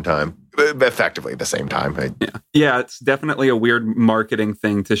the same time, effectively the same time. Yeah, it's definitely a weird marketing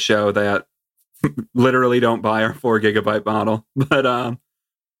thing to show that literally don't buy our 4 gigabyte model. But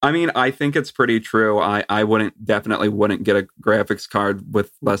I mean, I think it's pretty true. I definitely wouldn't get a graphics card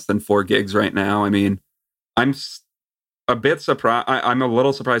with less than 4 gigs right now. I mean, I'm a bit surprised. I'm a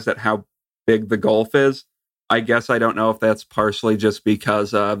little surprised at how big the gulf is. I guess I don't know if that's partially just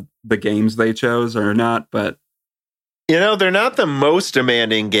because of the games they chose or not, but they're not the most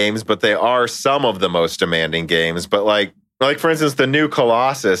demanding games, but they are some of the most demanding games. But like for instance, the new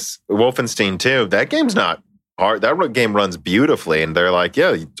Colossus, Wolfenstein 2, that game's not hard. That game runs beautifully, and they're like,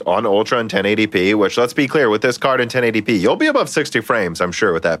 yeah, on Ultra and 1080p, which let's be clear, with this card in 1080p, you'll be above 60 frames, I'm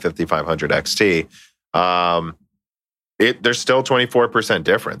sure, with that 5500 XT. There's still 24%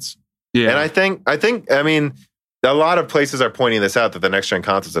 difference. Yeah. And I mean, a lot of places are pointing this out, that the next gen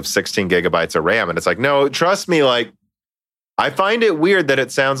consoles have 16 gigabytes of RAM. And it's like, no, trust me, like, I find it weird that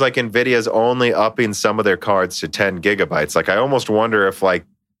it sounds like NVIDIA's only upping some of their cards to 10 gigabytes. Like, I almost wonder if, like,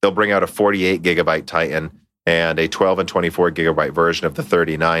 they'll bring out a 48 gigabyte Titan and a 12 and 24 gigabyte version of the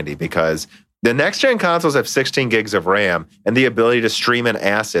 3090, because the next gen consoles have 16 gigs of RAM and the ability to stream in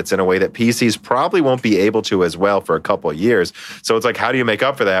assets in a way that PCs probably won't be able to as well for a couple of years. So it's like, how do you make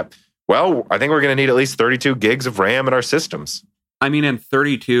up for that? Well, I think we're going to need at least 32 gigs of RAM in our systems. I mean, in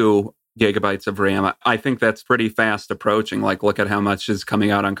 32 gigabytes of RAM, I think that's pretty fast approaching. Like, look at how much is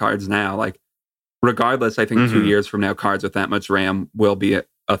coming out on cards now. Like, regardless, I think 2 years from now, cards with that much RAM will be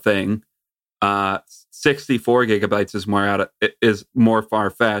a thing. 64 gigabytes is more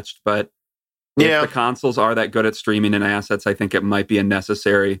far-fetched, but if the consoles are that good at streaming in assets, I think it might be a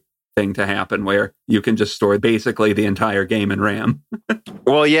necessary thing to happen where you can just store basically the entire game in RAM.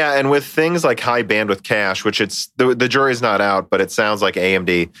 Well, yeah, and with things like high bandwidth cache, which the jury's not out, but it sounds like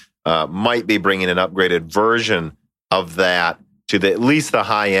AMD might be bringing an upgraded version of that to at least the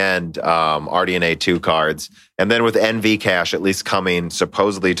high-end RDNA 2 cards. And then with NV cache at least coming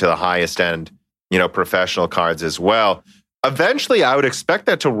supposedly to the highest end, professional cards as well. Eventually, I would expect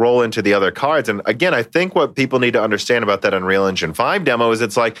that to roll into the other cards. And again, I think what people need to understand about that Unreal Engine 5 demo is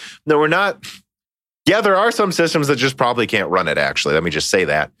it's like, no, we're not. Yeah, there are some systems that just probably can't run it, actually. Let me just say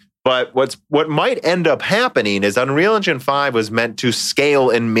that. But what might end up happening is Unreal Engine 5 was meant to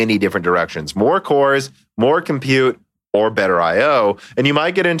scale in many different directions. More cores, more compute, or better I/O. And you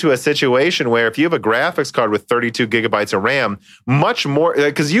might get into a situation where if you have a graphics card with 32 gigabytes of RAM, much more,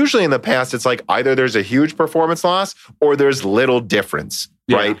 because usually in the past, it's like either there's a huge performance loss or there's little difference,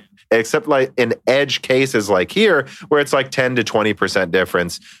 right? Except like in edge cases like here, where it's like 10 to 20%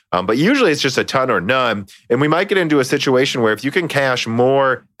 difference. But usually it's just a ton or none. And we might get into a situation where if you can cache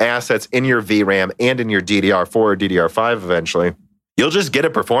more assets in your VRAM and in your DDR4 or DDR5 eventually, you'll just get a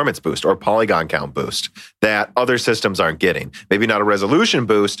performance boost or polygon count boost that other systems aren't getting. Maybe not a resolution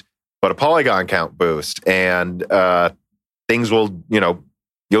boost, but a polygon count boost. And things will,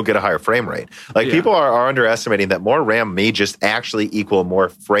 you'll get a higher frame rate. Like people are underestimating that more RAM may just actually equal more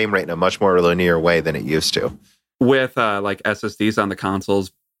frame rate in a much more linear way than it used to. With like SSDs on the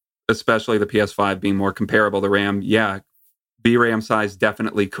consoles, especially the PS5 being more comparable to RAM, VRAM size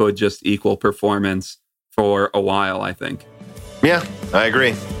definitely could just equal performance for a while, I think. Yeah, I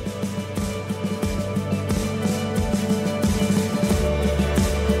agree.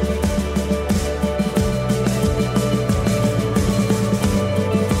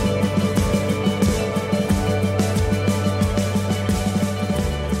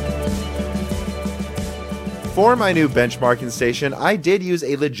 For my new benchmarking station, I did use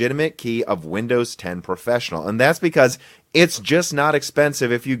a legitimate key of Windows 10 Professional, and that's because it's just not expensive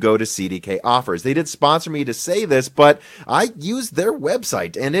if you go to CDK Offers. They did sponsor me to say this, but I used their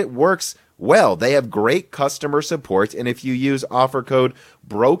website, and it works well. They have great customer support, and if you use offer code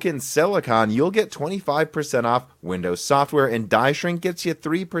BrokenSilicon, you'll get 25% off Windows software, and Die Shrink gets you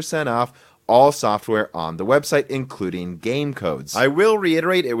 3% off all software on the website, including game codes. I will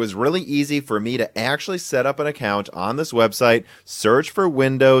reiterate, it was really easy for me to actually set up an account on this website, search for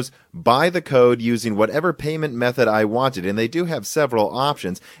Windows, buy the code using whatever payment method I wanted, and they do have several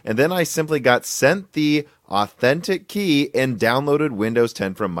options, and then I simply got sent the authentic key and downloaded Windows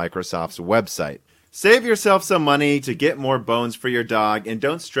 10 from Microsoft's website. Save yourself some money to get more bones for your dog, and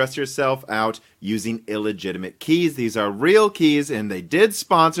don't stress yourself out using illegitimate keys. These are real keys, and they did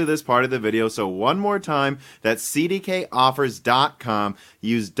sponsor this part of the video, so one more time, that's cdkoffers.com.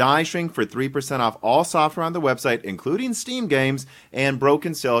 Use Die Shrink for 3% off all software on the website, including Steam games, and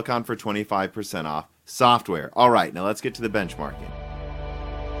Broken Silicon for 25% off software. All right, now let's get to the benchmarking.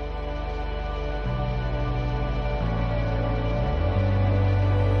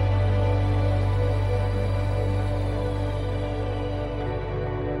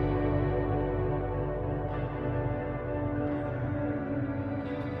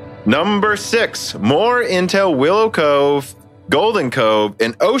 Number 6, more Intel Willow Cove, Golden Cove,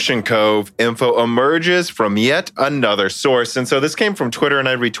 and Ocean Cove info emerges from yet another source. And so this came from Twitter, and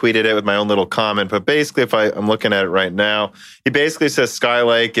I retweeted it with my own little comment. But basically, if I'm looking at it right now, he basically says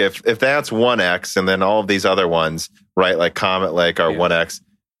Skylake, if that's 1x, and then all of these other ones, right, like Comet Lake are 1x.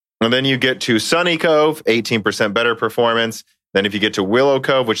 And then you get to Sunny Cove, 18% better performance. Then if you get to Willow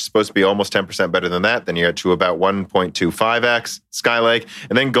Cove, which is supposed to be almost 10% better than that, then you get to about 1.25x Skylake.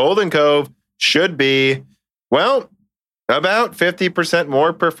 And then Golden Cove should be, well, about 50%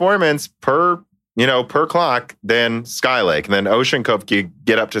 more performance per clock than Skylake. And then Ocean Cove, you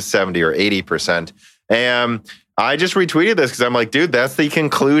get up to 70 or 80%. And I just retweeted this because I'm like, dude, that's the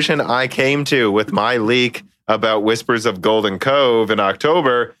conclusion I came to with my leak about Whispers of Golden Cove in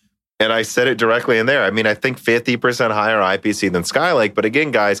October. And I said it directly in there. I mean, I think 50% higher IPC than Skylake. But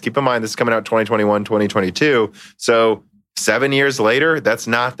again, guys, keep in mind, this is coming out 2021, 2022. So 7 years later, that's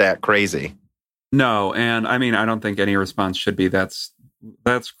not that crazy. No. And I mean, I don't think any response should be, that's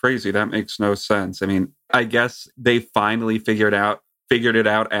crazy. That makes no sense. I mean, I guess they finally figured it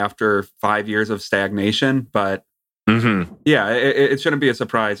out after 5 years of stagnation. But yeah, it shouldn't be a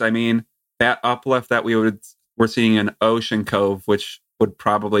surprise. I mean, that uplift that we're seeing in Ocean Cove, which would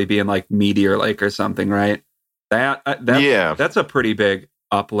probably be in like Meteor Lake or something, right? That's a pretty big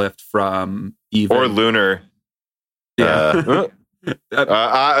uplift from even or Lunar. Yeah.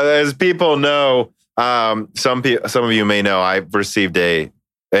 As people know, some of you may know, I've received a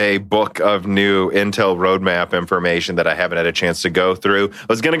book of new Intel roadmap information that I haven't had a chance to go through. I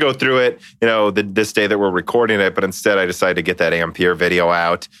was going to go through it, this day that we're recording it, but instead I decided to get that Ampere video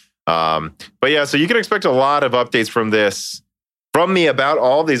out. But yeah, so you can expect a lot of updates from me about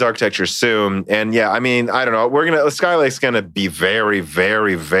all these architectures soon. And yeah, I mean, I don't know. Skylake's gonna be very,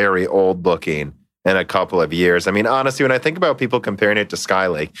 very, very old looking in a couple of years. I mean, honestly, when I think about people comparing it to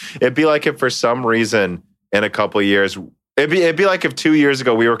Skylake, it'd be like if for some reason in a couple of years, it'd be like if 2 years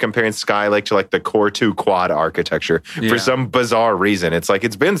ago we were comparing Skylake to like the Core 2 quad architecture for some bizarre reason. It's like,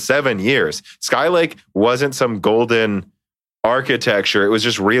 it's been 7 years. Skylake wasn't some golden architecture. It was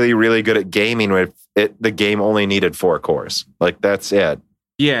just really, really good at gaming with it. The game only needed 4 cores. Like, that's it.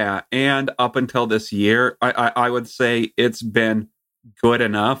 Yeah. And up until this year, I would say it's been good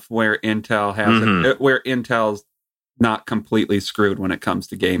enough where Intel has where Intel's not completely screwed when it comes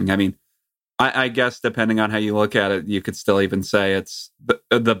to gaming. I mean, I guess depending on how you look at it, you could still even say it's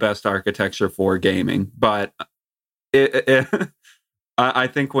the best architecture for gaming. But I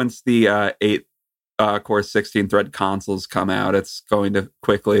think once the 8 core 16 thread consoles come out, it's going to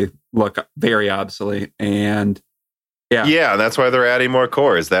quickly look very obsolete. And yeah, that's why they're adding more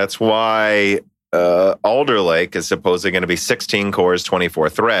cores. That's why Alder Lake is supposedly going to be 16 cores, 24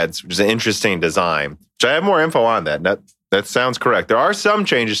 threads, which is an interesting design. Which I have more info on that. That sounds correct. There are some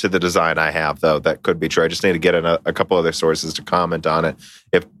changes to the design I have, though, that could be true. I just need to get a couple other sources to comment on it,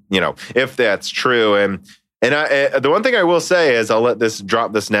 if that's true. And the one thing I will say is, I'll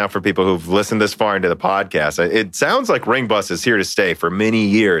drop this now for people who've listened this far into the podcast. It sounds like Ringbus is here to stay for many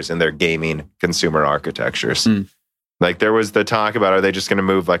years in their gaming consumer architectures. Like, there was the talk about, are they just going to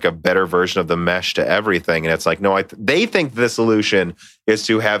move like a better version of the mesh to everything? And it's like, no, they think the solution is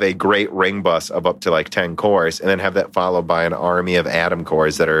to have a great Ringbus of up to like 10 cores, and then have that followed by an army of Atom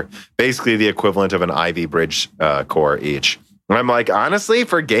cores that are basically the equivalent of an Ivy Bridge core each. And I'm like, honestly,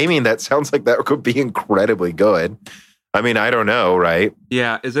 for gaming, that sounds like that could be incredibly good. I mean, I don't know, right?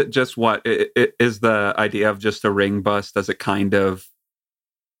 Yeah, is it just what? Is the idea of just a ring bus, does it kind of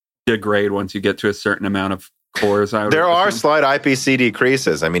degrade once you get to a certain amount of cores? There are slight IPC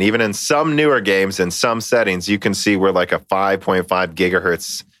decreases. I mean, even in some newer games, in some settings, you can see where like a 5.5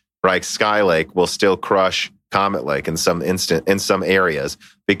 gigahertz like Skylake will still crush Comet Lake in some areas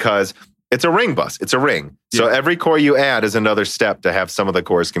because it's a ring bus. It's a ring. So every core you add is another step to have some of the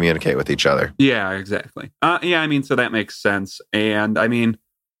cores communicate with each other. Yeah, exactly. Yeah, I mean, so that makes sense. And I mean,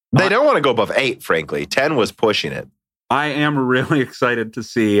 they don't want to go above 8, frankly. 10 was pushing it. I am really excited to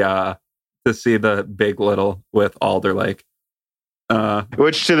see the Big Little with Alder Lake.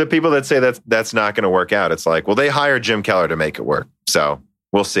 Which to the people that say that's not going to work out, it's like, well, they hired Jim Keller to make it work. So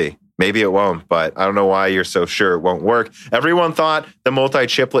we'll see. Maybe it won't, but I don't know why you're so sure it won't work. Everyone thought the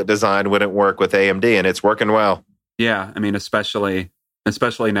multi-chiplet design wouldn't work with AMD, and it's working well. Yeah, I mean, especially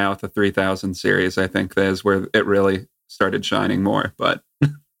now with the 3000 series, I think that is where it really started shining more. But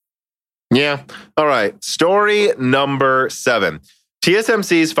yeah. All right. Story number 7.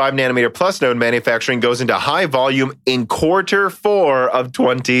 TSMC's 5nm plus node manufacturing goes into high volume in Q4 of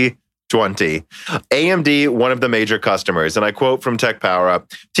 2020. AMD, one of the major customers, and I quote from Tech Power Up,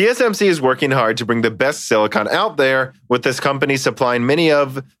 TSMC is working hard to bring the best silicon out there, with this company supplying many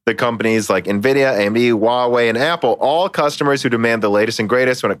of the companies like NVIDIA, AMD, Huawei, and Apple, all customers who demand the latest and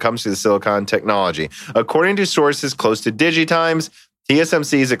greatest when it comes to the silicon technology. According to sources close to DigiTimes,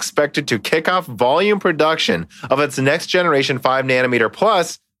 TSMC is expected to kick off volume production of its next generation 5nm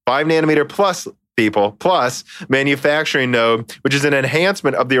plus manufacturing node, which is an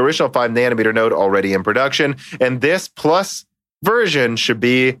enhancement of the original 5nm node already in production. And this plus version should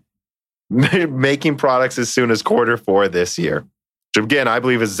be making products as soon as Q4 this year. Which again, I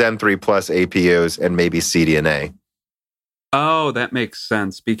believe is Zen 3 plus APUs and maybe CDNA. Oh, that makes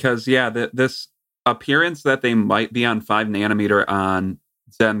sense. Because, this appearance that they might be on 5nm on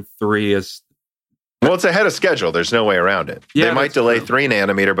Zen 3 is... Well, it's ahead of schedule. There's no way around it. Yeah, they might delay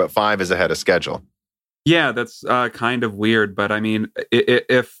 3nm, but 5 is ahead of schedule. Yeah, that's kind of weird. But I mean,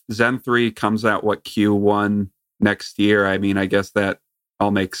 if Zen 3 comes out, Q1 next year, I mean, I guess that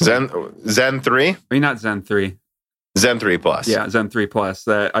all makes sense. Zen 3? I mean, not Zen 3. Zen 3 Plus. Yeah, Zen 3 Plus.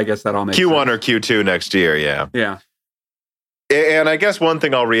 I guess that all makes Q1 sense. or Q2 next year, yeah. Yeah. And I guess one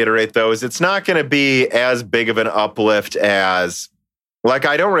thing I'll reiterate, though, is it's not going to be as big of an uplift as... Like,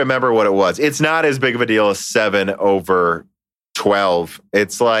 I don't remember what it was. It's not as big of a deal as 7 over 12.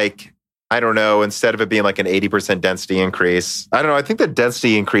 It's like, I don't know, instead of it being like an 80% density increase, I don't know, I think the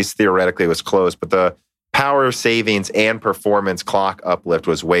density increase theoretically was close, but the power savings and performance clock uplift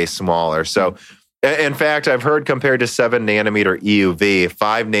was way smaller. So, in fact, I've heard compared to 7nm EUV,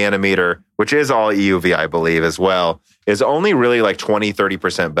 5nm, which is all EUV, I believe, as well, is only really like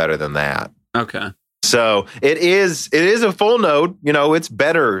 20-30% better than that. Okay. So it is a full node. You know, it's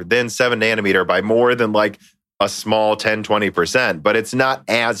better than 7nm by more than like a small 10-20%, but it's not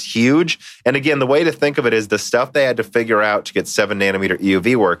as huge. And again, the way to think of it is the stuff they had to figure out to get 7nm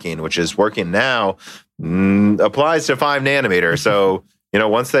EUV working, which is working now, applies to 5nm. So, you know,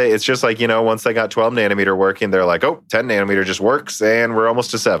 once they got 12nm working, they're like, oh, 10nm just works and we're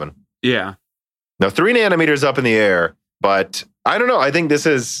almost to 7. Yeah. Now 3nm is up in the air, but I don't know. I think this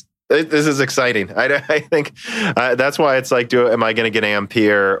is exciting. I think that's why it's like, am I going to get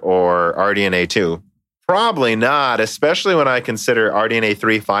Ampere or RDNA 2? Probably not, especially when I consider RDNA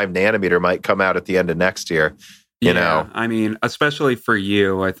 3 5nm might come out at the end of next year. You know, I mean, especially for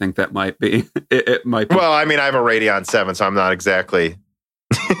you, I think that might be it might be. Well, I mean, I have a Radeon 7, so I'm not exactly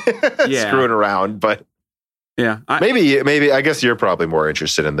screwing around, but yeah, maybe I guess you're probably more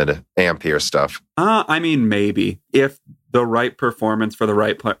interested in the Ampere stuff. I mean, maybe if the right performance for the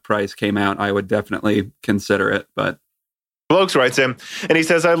right price came out, I would definitely consider it. But Blokes writes in, and he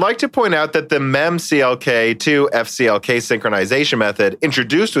says, I'd like to point out that the MEMCLK to FCLK synchronization method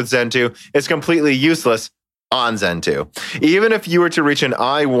introduced with Zen 2 is completely useless on Zen 2. Even if you were to reach an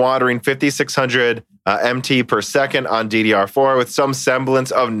eye-watering 5600 MT per second on DDR4 with some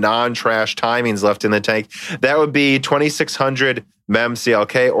semblance of non-trash timings left in the tank, that would be 2600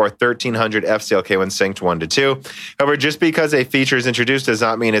 MEMCLK or 1300 FCLK when synced 1 to 2. However, just because a feature is introduced does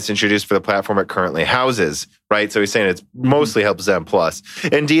not mean it's introduced for the platform it currently houses, right? So he's saying it's mostly helps Zen Plus.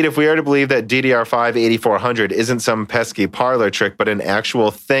 Indeed, if we are to believe that DDR5 8400 isn't some pesky parlor trick, but an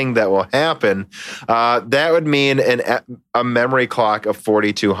actual thing that will happen, that would mean a memory clock of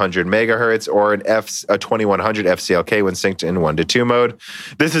 4200 megahertz or a 2100 FCLK when synced in 1 to 2 mode.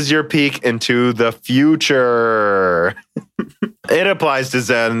 This is your peek into the future. It applies to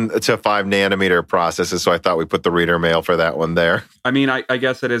Zen to 5 nanometer processes, so I thought we put the reader mail for that one there. I mean, I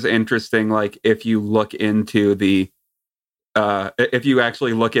guess it is interesting. Like, if you look into if you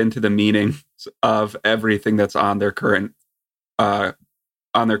actually look into the meanings of everything that's on their current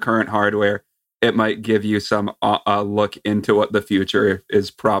hardware, it might give you some look into what the future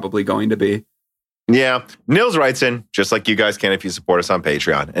is probably going to be. Yeah. Nils writes in, just like you guys can if you support us on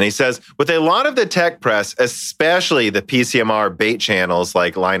Patreon. And he says, with a lot of the tech press, especially the PCMR bait channels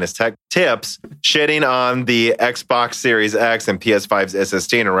like Linus Tech Tips, shitting on the Xbox Series X and PS5's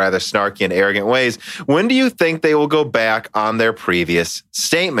SSD in rather snarky and arrogant ways, when do you think they will go back on their previous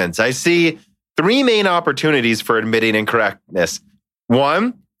statements? I see 3 main opportunities for admitting incorrectness.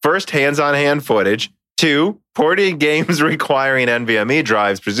 1, first hands-on-hand footage. 2, porting games requiring NVMe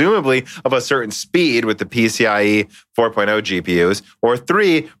drives, presumably of a certain speed with the PCIe 4.0 GPUs. Or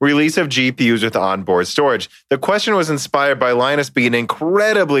 3, release of GPUs with onboard storage. The question was inspired by Linus being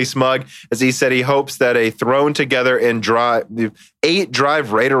incredibly smug, as he said he hopes that a thrown together in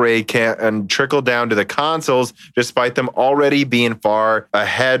 8-drive RAID array can trickle down to the consoles, despite them already being far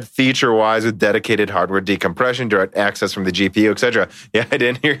ahead feature-wise with dedicated hardware decompression, direct access from the GPU, etc. Yeah, I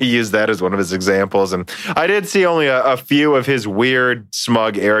didn't hear he use that as one of his examples. And I did see only a few of his weird,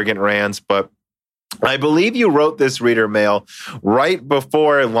 smug, arrogant rants, but I believe you wrote this reader mail right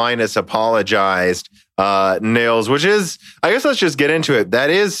before Linus apologized, Nils, which is, I guess let's just get into it. That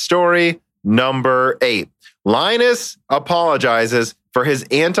is story number 8. Linus apologizes for his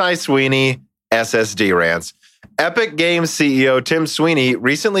anti-Sweeney SSD rants. Epic Games CEO Tim Sweeney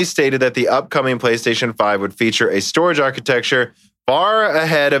recently stated that the upcoming PlayStation 5 would feature a storage architecture far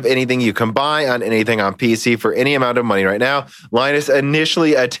ahead of anything you can buy on anything on PC for any amount of money right now. Linus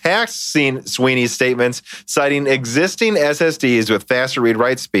initially attacked Sweeney's statements, citing existing SSDs with faster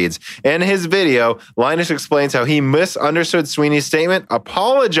read-write speeds. In his video, Linus explains how he misunderstood Sweeney's statement,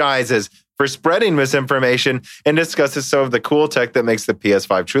 apologizes for spreading misinformation, and discusses some of the cool tech that makes the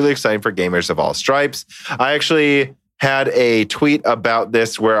PS5 truly exciting for gamers of all stripes. I actually had a tweet about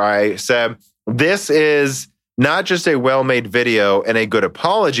this where I said, this is not just a well-made video and a good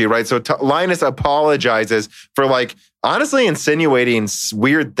apology, right? So Linus apologizes for, like, honestly insinuating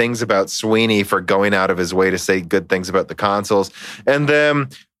weird things about Sweeney for going out of his way to say good things about the consoles, and then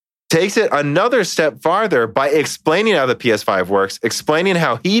takes it another step farther by explaining how the PS5 works, explaining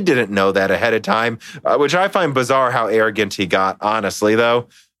how he didn't know that ahead of time, which I find bizarre how arrogant he got, honestly, though.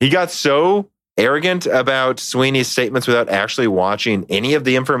 He got so arrogant about Sweeney's statements without actually watching any of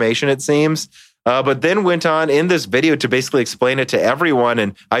the information, it seems. But then went on in this video to basically explain it to everyone.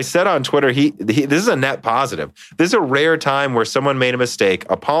 And I said on Twitter, this is a net positive. This is a rare time where someone made a mistake,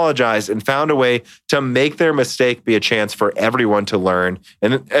 apologized, and found a way to make their mistake be a chance for everyone to learn,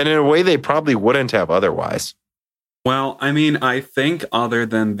 and in a way they probably wouldn't have otherwise. Well, I mean, I think other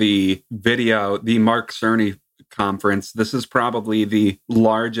than the video, the Mark Cerny conference, this is probably the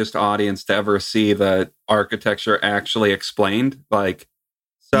largest audience to ever see the architecture actually explained.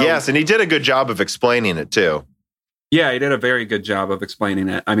 So, yes, and he did a good job of explaining it too. Yeah, he did a very good job of explaining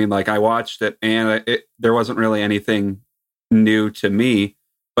it. I mean, I watched it, and there wasn't really anything new to me,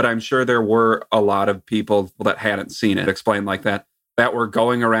 but I'm sure there were a lot of people that hadn't seen it explained like that were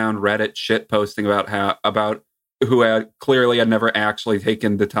going around Reddit shit posting about who had never actually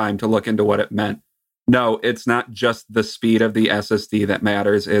taken the time to look into what it meant. No, it's not just the speed of the SSD that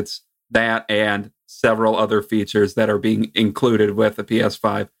matters. It's that and several other features that are being included with the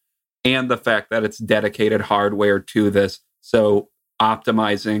PS5, and the fact that it's dedicated hardware to this. So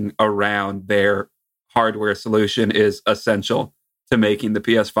optimizing around their hardware solution is essential to making the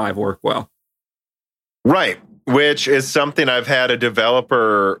PS5 work well. Right. Which is something I've had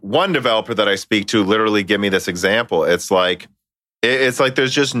one developer that I speak to literally give me this example. It's like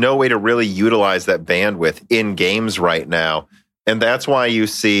there's just no way to really utilize that bandwidth in games right now. And that's why you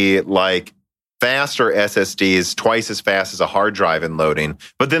see faster SSDs twice as fast as a hard drive in loading.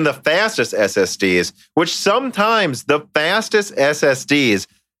 But then the fastest SSDs, which sometimes the fastest SSDs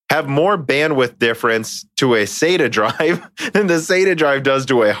have more bandwidth difference to a SATA drive than the SATA drive does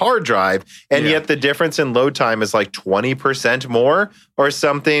to a hard drive. And yet the difference in load time is 20% more or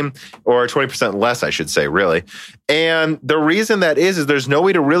something, or 20% less, I should say, really. And the reason that is there's no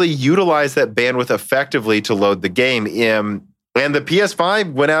way to really utilize that bandwidth effectively to load the game in. And the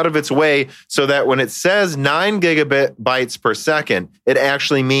PS5 went out of its way so that when it says 9 gigabytes per second, it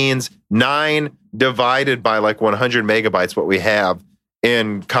actually means 9 divided by 100 megabytes, what we have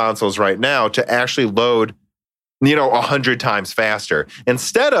in consoles right now, to actually load, 100 times faster.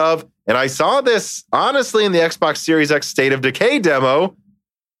 Instead of, and I saw this honestly in the Xbox Series X State of Decay demo,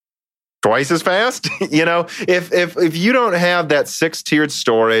 twice as fast. If you don't have that 6-tiered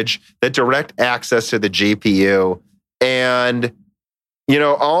storage, that direct access to the GPU, and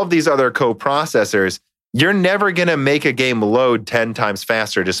all of these other co-processors, you're never going to make a game load 10 times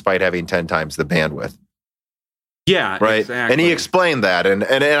faster despite having 10 times the bandwidth. Yeah, right. Exactly. And he explained that, and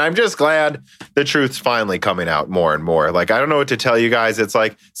I'm just glad the truth's finally coming out more and more. Like, I don't know what to tell you guys. It's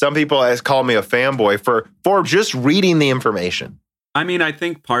like some people call me a fanboy for just reading the information. I mean, I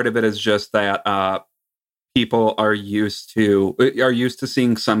think part of it is just that people are used to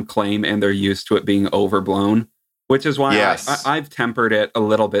seeing some claim, and they're used to it being overblown, which is why I've tempered it a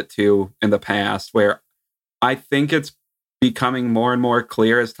little bit too in the past, where I think it's becoming more and more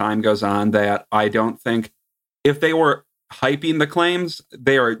clear as time goes on that I don't think if they were hyping the claims,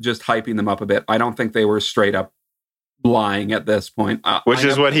 they are just hyping them up a bit. I don't think they were straight up lying at this point. Which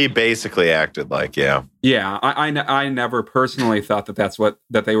is what he basically acted like, yeah. Yeah, I never personally thought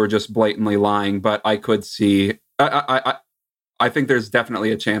that they were just blatantly lying, but I could see, I think there's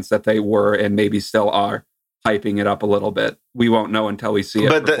definitely a chance that they were and maybe still are hyping it up a little bit. We won't know until we see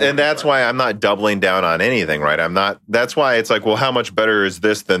it. And that's why I'm not doubling down on anything, right? That's why it's like, well, how much better is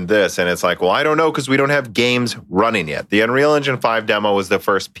this than this? And it's like, well, I don't know, because we don't have games running yet. The Unreal Engine 5 demo was the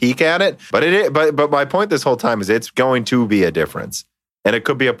first peek at it, but my point this whole time is it's going to be a difference, and it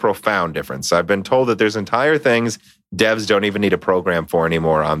could be a profound difference. I've been told that there's entire things devs don't even need a program for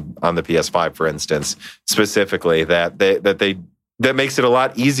anymore on the PS5, for instance, specifically that makes it a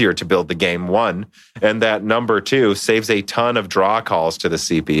lot easier to build the game, one, and that number two saves a ton of draw calls to the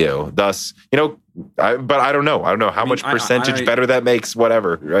CPU. Thus, but I don't know. I don't know how much percentage better that makes,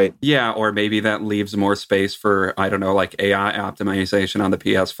 whatever, right? Yeah, or maybe that leaves more space for, I don't know, like AI optimization on the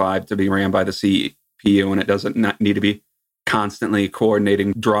PS5 to be ran by the CPU, and it doesn't need to be constantly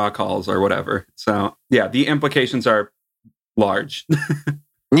coordinating draw calls or whatever. So, yeah, the implications are large.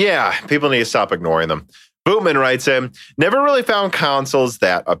 Yeah, people need to stop ignoring them. Bootman writes in, never really found consoles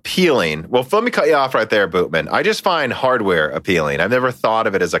that appealing. Well, let me cut you off right there, Bootman. I just find hardware appealing. I've never thought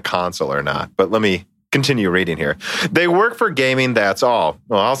of it as a console or not, but let me continue reading here. They work for gaming, that's all.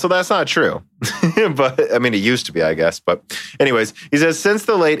 Well, also, that's not true. But, I mean, it used to be, I guess. But anyways, he says, since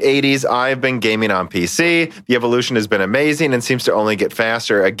the late 80s, I've been gaming on PC. The evolution has been amazing and seems to only get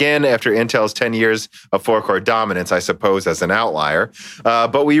faster. Again, after Intel's 10 years of 4-core dominance, I suppose, as an outlier.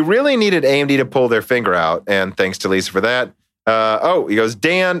 But we really needed AMD to pull their finger out, and thanks to Lisa for that. He goes,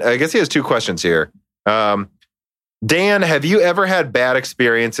 Dan, I guess he has two questions here. Dan, have you ever had bad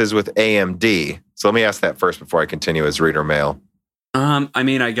experiences with AMD? So let me ask that first before I continue his reader mail. I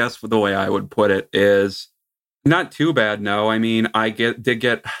mean, I guess the way I would put it is not too bad. No, I mean,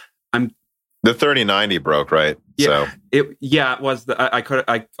 the 3090 broke, right? Yeah, so it was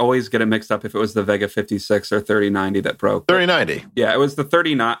I always get it mixed up if it was the Vega 56 or 3090 that broke. 3090. Yeah, it was the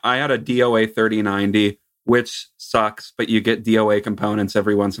 3090. I had a DOA 3090, which sucks, but you get DOA components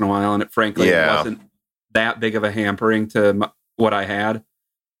every once in a while, and it frankly wasn't that big of a hampering to what I had.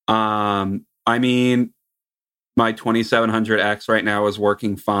 I mean, my 2700X right now is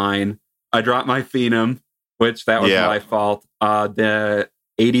working fine. I dropped my Phenom, which that was my fault. The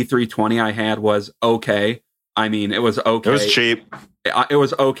 8320 I had was okay. I mean, it was okay. It was cheap. It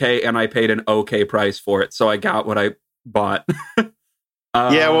was okay, and I paid an okay price for it, so I got what I bought.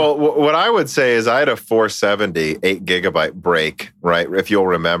 Well, what I would say is I had a 470 8GB break, right? If you'll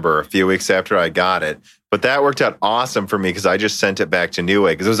remember, a few weeks after I got it. But that worked out awesome for me because I just sent it back to Newegg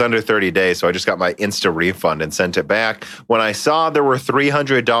because it was under 30 days. So I just got my Insta refund and sent it back. When I saw there were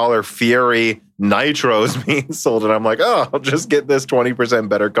 $300 Fury Nitros being sold, and I'm like, oh, I'll just get this 20%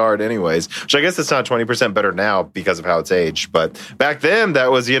 better card anyways. Which I guess it's not 20% better now because of how it's aged. But back then, that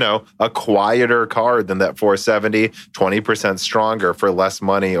was, a quieter card than that 470, 20% stronger for less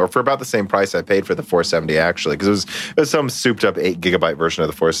money, or for about the same price I paid for the 470, actually, because it was some souped up 8GB version of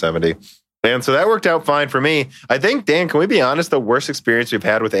the 470. And so that worked out fine for me. I think, Dan, can we be honest? The worst experience we've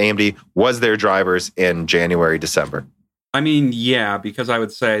had with AMD was their drivers in January, December. I mean, yeah, because I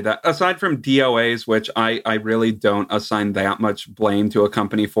would say that aside from DOAs, which I really don't assign that much blame to a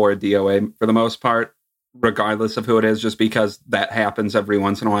company for a DOA for the most part, regardless of who it is, just because that happens every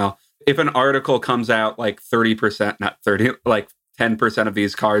once in a while. If an article comes out like 30%, not 30, like 10% of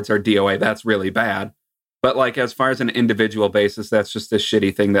these cards are DOA, that's really bad. But like as far as an individual basis, that's just a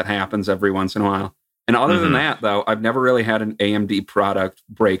shitty thing that happens every once in a while. And other than that, though, I've never really had an AMD product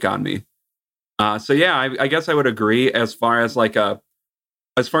break on me. So yeah, I guess I would agree. As far as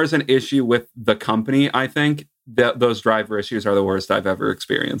an issue with the company, I think that those driver issues are the worst I've ever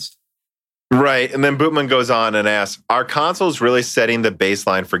experienced. Right. And then Bootman goes on and asks, are consoles really setting the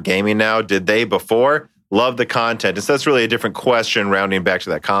baseline for gaming now? Did they before? love the content. So that's really a different question, rounding back to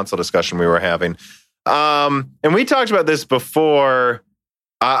that console discussion we were having. And we talked about this before,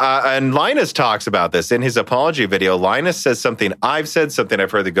 and Linus talks about this in his apology video. Linus says something I've said, something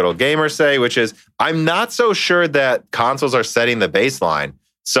I've heard the good old gamer say, which is, I'm not so sure that consoles are setting the baseline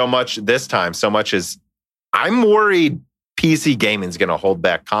so much this time, so much as I'm worried PC gaming is going to hold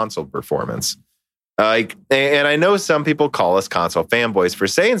back console performance. And I know some people call us console fanboys for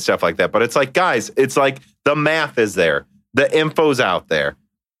saying stuff like that, but it's like, guys, it's like the math is there. The info's out there.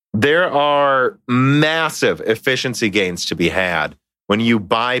 There are massive efficiency gains to be had when you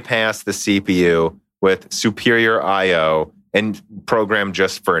bypass the CPU with superior IO and program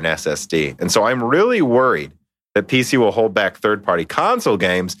just for an SSD. And so I'm really worried that PC will hold back third-party console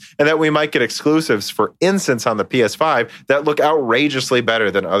games and that we might get exclusives, for instance, on the PS5 that look outrageously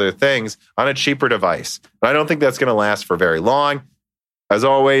better than other things on a cheaper device. And I don't think that's going to last for very long. As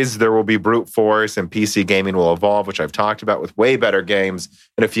always, there will be brute force and PC gaming will evolve, which I've talked about, with way better games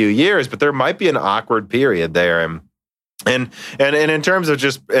in a few years, but there might be an awkward period there. And in terms of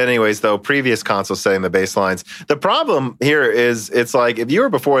just, anyways, though, previous consoles setting the baselines, the problem here is it's like, if you were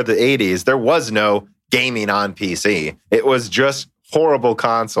before the 80s, there was no gaming on PC. It was just horrible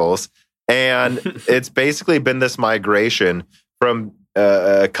consoles. And it's basically been this migration from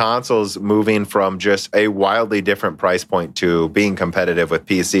consoles moving from just a wildly different price point to being competitive with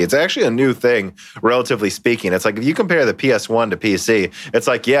PC. It's actually a new thing, relatively speaking. It's like, if you compare the PS1 to PC, it's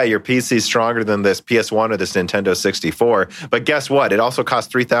like, yeah, your PC is stronger than this PS1 or this Nintendo 64. But guess what? It also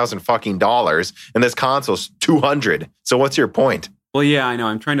costs $3,000 fucking dollars, and this console's $200. So what's your point? Well, yeah, I know.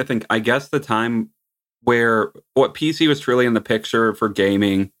 I'm trying to think. I guess the time where what PC was truly in the picture for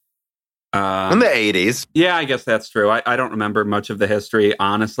gaming in the 80s. Yeah, I guess that's true. I don't remember much of the history,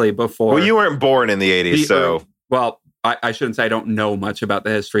 honestly, before. Well, you weren't born in the 80s, so. Well, I shouldn't say I don't know much about the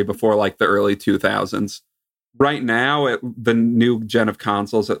history before like the early 2000s. Right now, the new gen of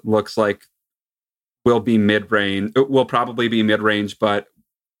consoles, it looks like will be mid-range. It will probably be mid-range, but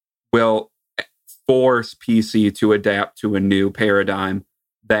will force PC to adapt to a new paradigm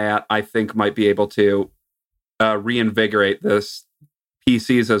that I think might be able to reinvigorate this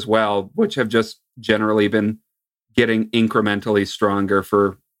PCs as well, which have just generally been getting incrementally stronger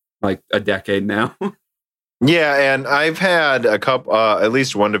for like a decade now. Yeah, and I've had a couple, at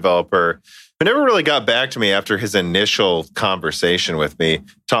least one developer who never really got back to me after his initial conversation with me,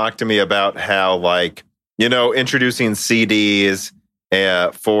 talked to me about how, like, you know, introducing CDs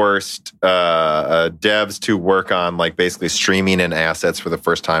forced devs to work on, like, basically streaming and assets for the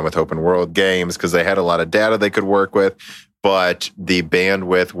first time with open world games because they had a lot of data they could work with. But the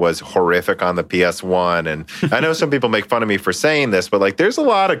bandwidth was horrific on the PS1. And I know some people make fun of me for saying this, but like, there's a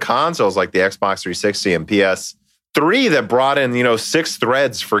lot of consoles like the Xbox 360 and PS3 that brought in, you know, 6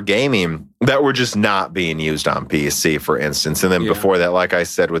 threads for gaming that were just not being used on PC, for instance. And then before that, like I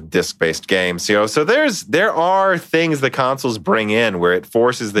said, with disc-based games, you know, so there are things the consoles bring in where it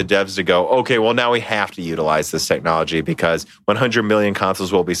forces the devs to go, okay, well, now we have to utilize this technology because 100 million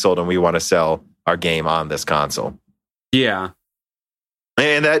consoles will be sold and we want to sell our game on this console. Yeah.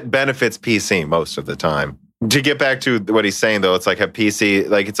 And that benefits PC most of the time. To get back to what he's saying, though, it's like a PC,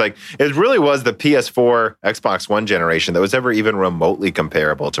 like, it's like, it really was the PS4, Xbox One generation that was ever even remotely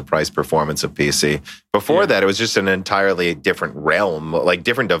comparable to price performance of PC. Before that, it was just an entirely different realm, like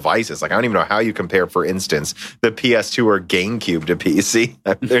different devices. Like, I don't even know how you compare, for instance, the PS2 or GameCube to PC.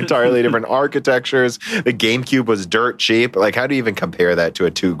 They're entirely different architectures. The GameCube was dirt cheap. Like, how do you even compare that to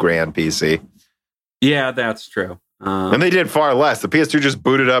a $2,000 PC? Yeah, that's true. And they did far less. The PS2 just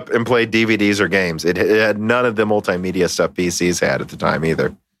booted up and played DVDs or games. It had none of the multimedia stuff PCs had at the time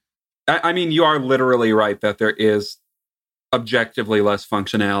either. I mean, you are literally right that there is objectively less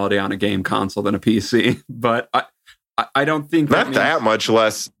functionality on a game console than a PC. But I don't think not that much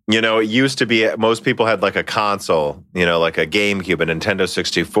less. You know, it used to be most people had like a console, you know, like a GameCube, a Nintendo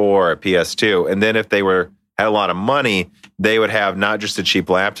 64, a PS2. And then if they had a lot of money, they would have not just a cheap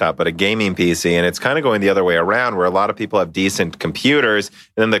laptop, but a gaming PC. And it's kind of going the other way around, where a lot of people have decent computers,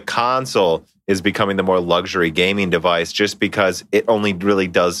 and then the console is becoming the more luxury gaming device just because it only really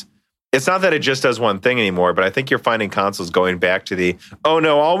does. It's not that it just does one thing anymore, but I think you're finding consoles going back to oh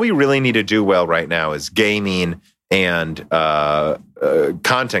no, all we really need to do well right now is gaming and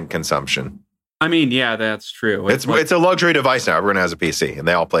content consumption. I mean, yeah, that's true. It's a luxury device now. Everyone has a PC, and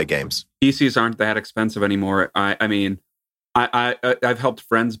they all play games. PCs aren't that expensive anymore. I mean, I've helped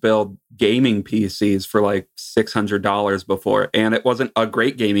friends build gaming PCs for like $600 before, and it wasn't a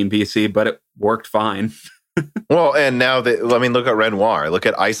great gaming PC, but it worked fine. Well, and now look at Renoir, look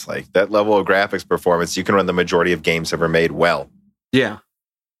at Ice Lake. That level of graphics performance, you can run the majority of games ever made well. Yeah.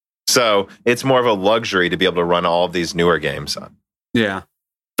 So it's more of a luxury to be able to run all of these newer games on. Yeah.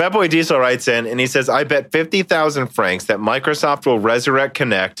 Fatboy Diesel writes in and he says, I bet 50,000 francs that Microsoft will resurrect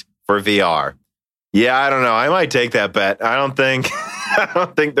Kinect for VR. Yeah, I don't know. I might take that bet. I don't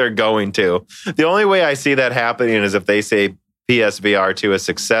think they're going to. The only way I see that happening is if they say PSVR 2 is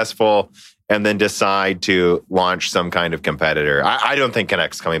successful and then decide to launch some kind of competitor. I don't think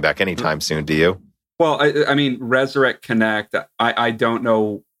Kinect's coming back anytime soon. Do you? Well, I mean, resurrect Kinect. I don't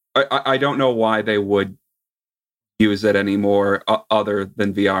know. I don't know why they would use it anymore other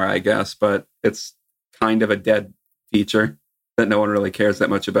than VR, I guess, but it's kind of a dead feature that no one really cares that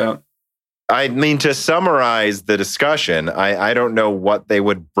much about. I mean, to summarize the discussion, I don't know what they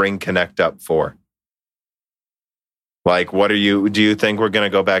would bring Kinect up for. Like, do you think we're going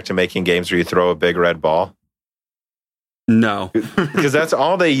to go back to making games where you throw a big red ball? No. Because that's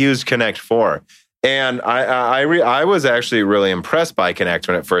all they used Kinect for. And I was actually really impressed by Kinect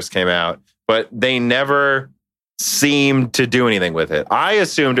when it first came out, but they never seemed to do anything with it. I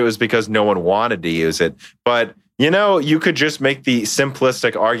assumed it was because no one wanted to use it, but you could just make the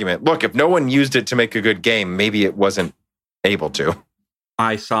simplistic argument. Look, if no one used it to make a good game, maybe it wasn't able to.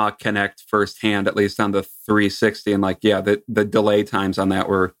 I saw Kinect firsthand, at least on the 360, and the delay times on that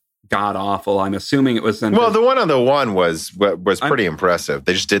were god awful. I'm assuming it was then. Well, the one on the one was pretty impressive.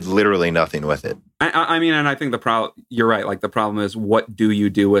 They just did literally nothing with it. I mean, and I think the problem. You're right. Like the problem is, what do you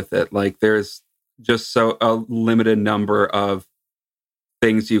do with it? Like there's just so a limited number of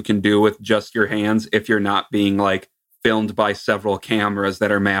things you can do with just your hands if you're not being like filmed by several cameras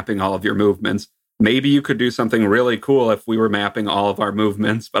that are mapping all of your movements. Maybe you could do something really cool if we were mapping all of our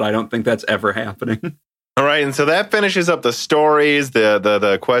movements, but I don't think that's ever happening. All right, and so that finishes up the stories,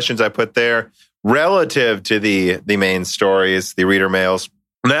 the questions I put there relative to the main stories, the reader mails.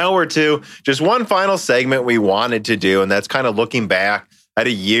 Now we're to just one final segment we wanted to do, and that's kind of looking back at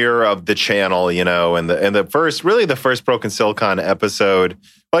a year of the channel, and the first Broken Silicon episode.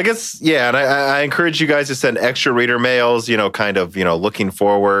 Well, I guess, yeah, and I encourage you guys to send extra reader mails, looking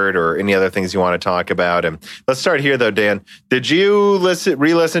forward or any other things you want to talk about. And let's start here, though, Dan. Did you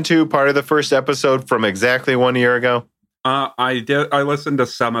re-listen to part of the first episode from exactly 1 year ago? I did. I listened to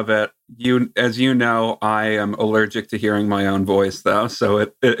some of it. As you know, I am allergic to hearing my own voice, though,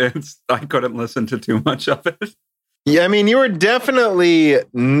 so it's I couldn't listen to too much of it. Yeah, I mean, you were definitely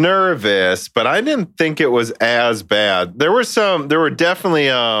nervous, but I didn't think it was as bad. There were definitely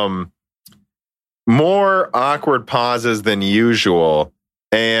more awkward pauses than usual.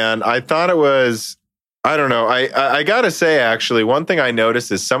 And I thought it was, I don't know. I got to say, actually, one thing I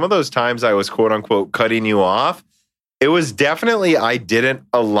noticed is some of those times I was quote unquote cutting you off. It was definitely, I didn't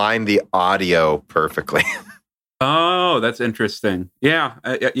align the audio perfectly. Oh, that's interesting. Yeah,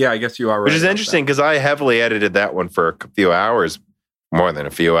 I guess you are right. Which is interesting because I heavily edited that one for a few hours, more than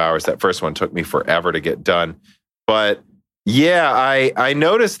a few hours. That first one took me forever to get done. But yeah, I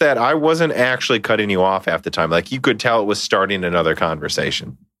noticed that I wasn't actually cutting you off half the time. Like you could tell it was starting another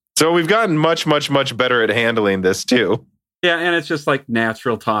conversation. So we've gotten much, much, much better at handling this too. Yeah, and it's just like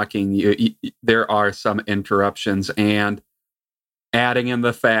natural talking. There are some interruptions and adding in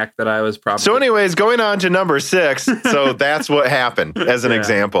the fact that I was probably... So anyways, going on to number 6. So that's what happened as an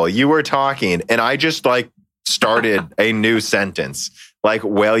example. You were talking and I just started a new sentence,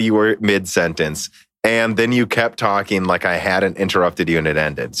 while you were mid-sentence. And then you kept talking like I hadn't interrupted you and it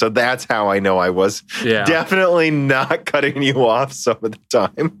ended. So that's how I know I was definitely not cutting you off some of the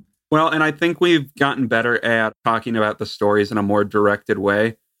time. Well, and I think we've gotten better at talking about the stories in a more directed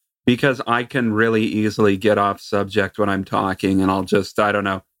way. Because I can really easily get off subject when I'm talking and I'll just, I don't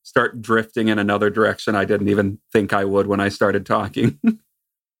know, start drifting in another direction I didn't even think I would when I started talking.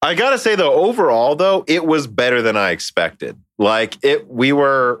 I gotta say though, overall though, it was better than I expected. It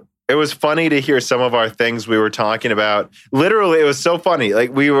was funny to hear some of our things we were talking about. Literally, it was so funny.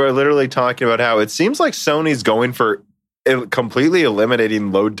 We were literally talking about how it seems like Sony's going for completely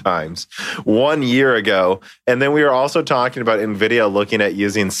eliminating load times 1 year ago. And then we were also talking about NVIDIA looking at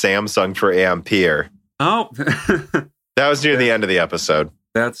using Samsung for Ampere. Oh. That was near the end of the episode.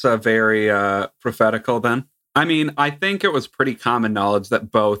 That's a very prophetical then. I mean, I think it was pretty common knowledge that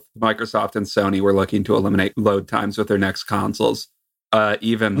both Microsoft and Sony were looking to eliminate load times with their next consoles. Not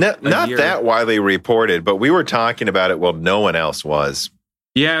that widely reported, but we were talking about it while no one else was.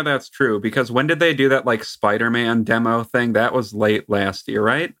 Yeah, that's true. Because when did they do that Spider-Man demo thing? That was late last year,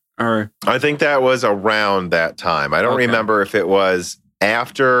 right? Or I think that was around that time. I don't remember if it was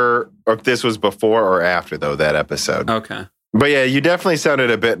after or if this was before or after, though, that episode. Okay. But yeah, you definitely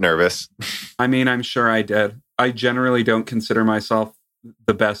sounded a bit nervous. I mean, I'm sure I did. I generally don't consider myself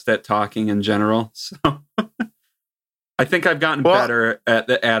the best at talking in general. So I think I've gotten better at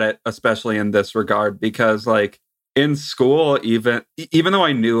it, especially in this regard, because like in school, even though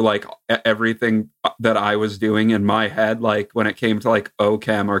I knew like everything that I was doing in my head, like when it came to like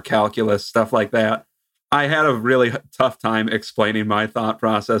OChem or calculus, stuff like that, I had a really tough time explaining my thought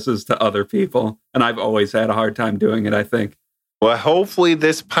processes to other people. And I've always had a hard time doing it, I think. Well, hopefully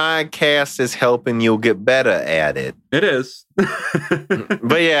this podcast is helping you get better at it. It is.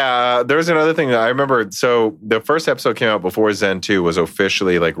 But yeah, there's another thing that I remember. So the first episode came out before Zen 2 was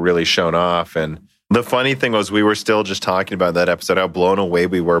officially like really shown off. And the funny thing was we were still just talking about that episode, how blown away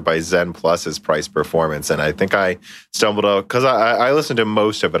we were by Zen Plus's price performance. And I think I stumbled out because I listened to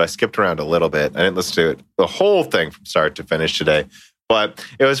most of it. I skipped around a little bit. I didn't listen to it, the whole thing from start to finish today. But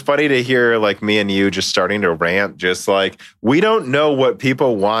it was funny to hear like me and you just starting to rant, just like, we don't know what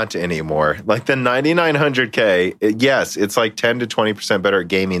people want anymore. Like the 9900K, yes, it's like 10 to 20% better at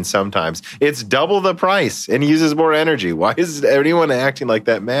gaming sometimes. It's double the price and uses more energy. Why is anyone acting like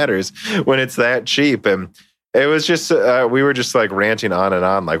that matters when it's that cheap? And it was just, we were just like ranting on and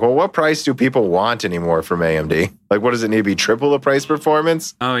on. Like, well, what price do people want anymore from AMD? Like, what does it need to be? Triple the price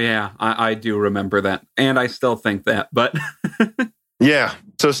performance? Oh, yeah, I do remember that. And I still think that, but... Yeah.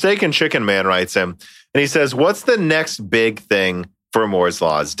 So Steak and Chicken Man writes him, and he says, what's the next big thing for Moore's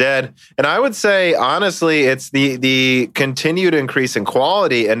Law is Dead? And I would say, honestly, it's the continued increase in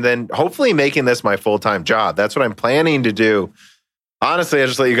quality and then hopefully making this my full-time job. That's what I'm planning to do. Honestly, I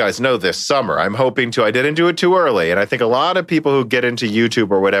just let you guys know this summer. I'm hoping to. I didn't do it too early. And I think a lot of people who get into YouTube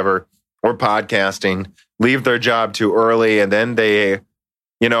or whatever, or podcasting, leave their job too early. And then they,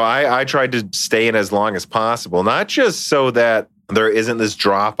 you know, I tried to stay in as long as possible, not just so that there isn't this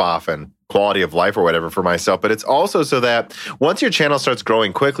drop off in quality of life or whatever for myself, but it's also so that once your channel starts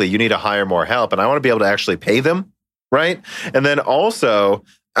growing quickly, you need to hire more help. And I want to be able to actually pay them, right? And then also,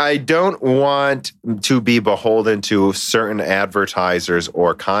 I don't want to be beholden to certain advertisers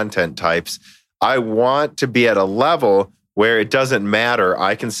or content types. I want to be at a level where it doesn't matter.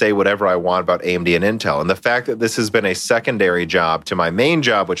 I can say whatever I want about AMD and Intel. And the fact that this has been a secondary job to my main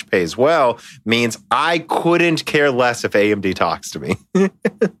job, which pays well, means I couldn't care less if AMD talks to me.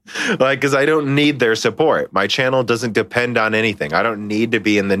 Like, because I don't need their support. My channel doesn't depend on anything. I don't need to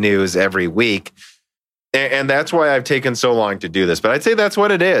be in the news every week. And that's why I've taken so long to do this. But I'd say that's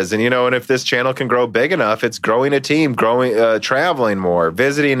what it is. And, you know, and if this channel can grow big enough, it's growing a team, traveling more,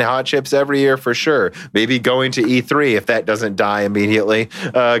 visiting Hot Chips every year for sure. Maybe going to E3 if that doesn't die immediately.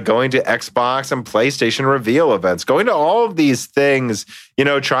 Going to Xbox and PlayStation reveal events. Going to all of these things, you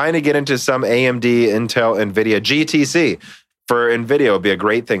know, trying to get into some AMD, Intel, NVIDIA, GTC. For NVIDIA would be a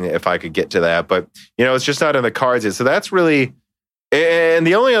great thing if I could get to that. But, you know, it's just not in the cards yet. So that's really... And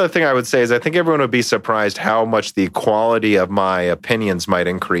the only other thing I would say is I think everyone would be surprised how much the quality of my opinions might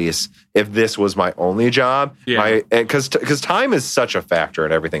increase if this was my only job. Yeah. Because time is such a factor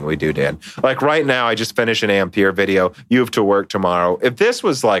in everything we do, Dan. Like right now, I just finished an Ampere video. You have to work tomorrow. If this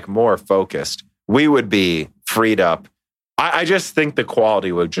was like more focused, we would be freed up. I just think the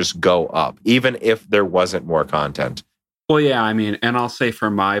quality would just go up, even if there wasn't more content. Well, yeah, I mean, and I'll say for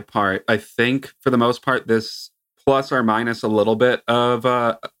my part, I think for the most part, this plus or minus a little bit of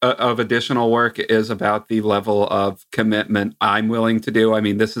additional work is about the level of commitment I'm willing to do. I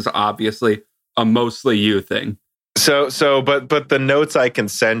mean, this is obviously a mostly you thing. But the notes I can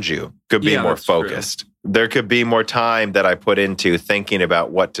send you could be more focused. True. There could be more time that I put into thinking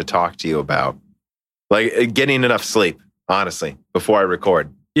about what to talk to you about. Like getting enough sleep, honestly, before I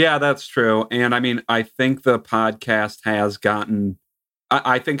record. Yeah, that's true. And I mean, I think the podcast has gotten,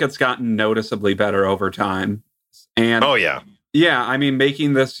 I think it's gotten noticeably better over time. And oh, yeah. Yeah, I mean,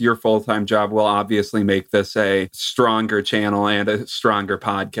 making this your full-time job will obviously make this a stronger channel and a stronger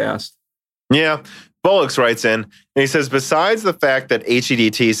podcast. Yeah. Bullocks writes in, and he says, besides the fact that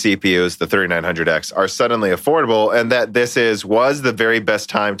HEDT CPUs, the 3900X, are suddenly affordable and that this was the very best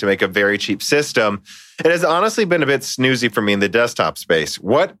time to make a very cheap system, it has honestly been a bit snoozy for me in the desktop space.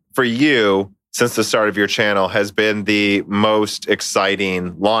 What, for you, since the start of your channel, has been the most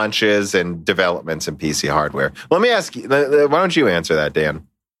exciting launches and developments in PC hardware? Let me ask you, why don't you answer that, Dan?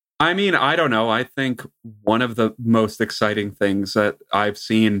 I mean, I don't know. I think one of the most exciting things that I've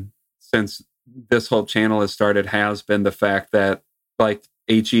seen since this whole channel has started has been the fact that, like,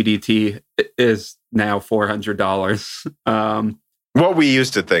 HEDT is now $400. What we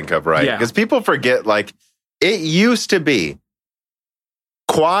used to think of, right? Because people forget, like, it used to be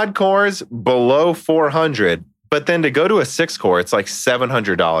quad cores below 400, but then to go to a 6-core, it's like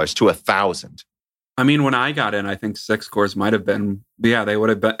 $700 to $1,000. I mean, when I got in, I think 6 cores might have been, they would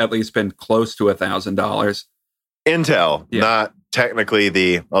have been, at least been close to $1,000. Intel, not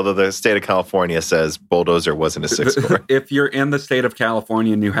technically although the state of California says bulldozer wasn't a 6 core. If you're in the state of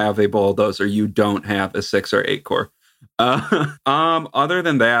California and you have a bulldozer, you don't have a 6 or 8 core. Other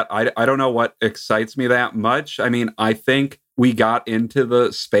than that, I don't know what excites me that much. I mean, I think we got into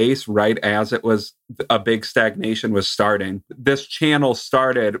the space right as it was a big stagnation was starting. This channel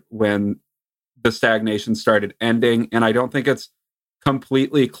started when the stagnation started ending, and I don't think it's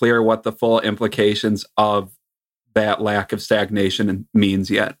completely clear what the full implications of that lack of stagnation means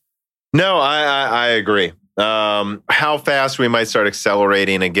yet. No, I agree. How fast we might start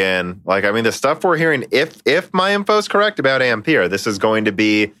accelerating again. Like, I mean, the stuff we're hearing, if my info is correct about Ampere, this is going to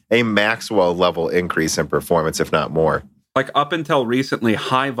be a Maxwell level increase in performance, if not more. Like, up until recently,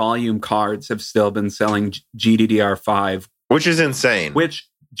 high volume cards have still been selling GDDR5. Which is insane. Which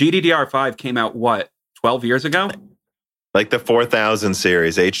GDDR5 came out, 12 years ago? Like the 4000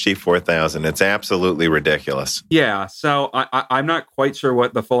 series, HD 4000. It's absolutely ridiculous. Yeah, so I'm not quite sure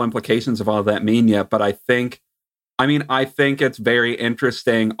what the full implications of all that mean yet, but I think it's very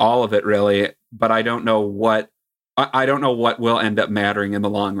interesting, all of it really, but I don't know what will end up mattering in the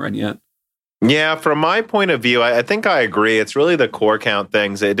long run yet. Yeah, from my point of view, I think I agree. It's really the core count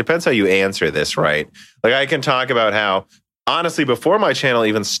things. It depends how you answer this, right? Like, I can talk about how, honestly, before my channel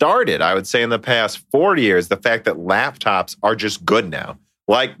even started, I would say in the past 4 years, the fact that laptops are just good now.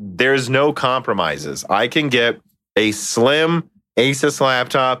 Like, there's no compromises. I can get a slim Asus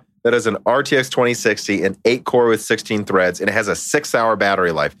laptop that has an RTX 2060, an 8-core with 16 threads, and it has a 6-hour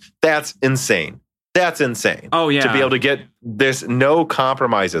battery life. That's insane. That's insane. Oh, yeah. To be able to get this, no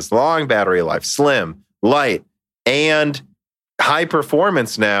compromises, long battery life, slim, light, and high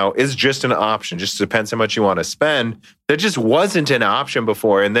performance now is just an option. Just depends how much you want to spend. That just wasn't an option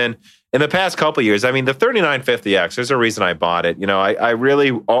before. And then in the past couple of years, I mean, the 3950X, there's a reason I bought it. You know,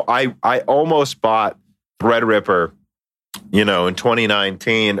 I almost bought Threadripper, you know, in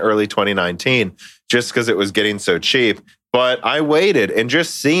 2019, early 2019, just because it was getting so cheap. But I waited and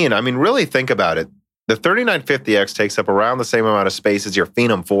just seen, I mean, really think about it. The 3950X takes up around the same amount of space as your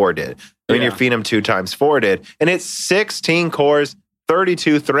Phenom 4 did. I mean, your Phenom 2x4 did. And it's 16 cores,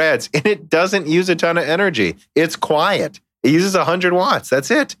 32 threads, and it doesn't use a ton of energy. It's quiet. It uses 100 watts. That's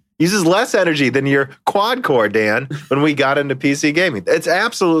it. Uses less energy than your quad core, Dan, when we got into PC gaming. It's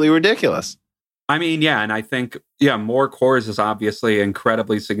absolutely ridiculous. I mean, yeah, and I think, yeah, more cores is obviously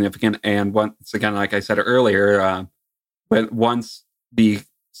incredibly significant. And once again, like I said earlier, once the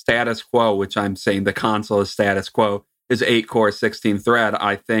status quo, which I'm saying the console is status quo, is 8-core, 16-thread,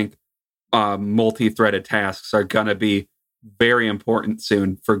 I think multi-threaded tasks are going to be very important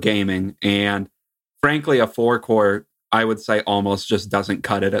soon for gaming. And frankly, a 4-core, I would say, almost just doesn't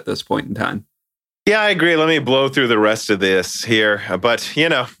cut it at this point in time. Yeah, I agree. Let me blow through the rest of this here. But, you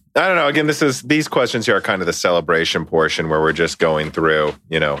know, I don't know. Again, these questions here are kind of the celebration portion where we're just going through,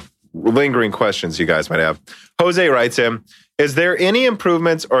 you know, lingering questions you guys might have. Jose writes in, is there any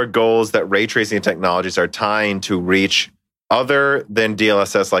improvements or goals that ray tracing technologies are tying to reach other than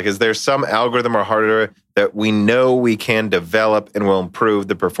DLSS? Like, is there some algorithm or hardware that we know we can develop and will improve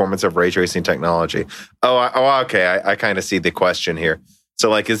the performance of ray tracing technology? Okay. I kind of see the question here. So,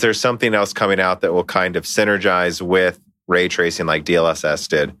 like, is there something else coming out that will kind of synergize with ray tracing like DLSS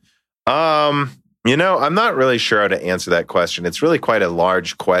did? You know, I'm not really sure how to answer that question. It's really quite a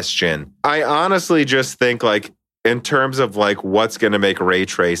large question. I honestly just think, like, in terms of like what's going to make ray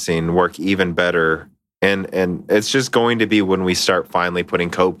tracing work even better, and it's just going to be when we start finally putting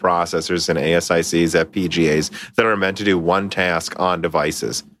co-processors and ASICs, FPGAs that are meant to do one task on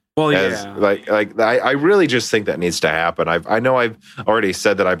devices. Well, yeah. I really just think that needs to happen. I know I've already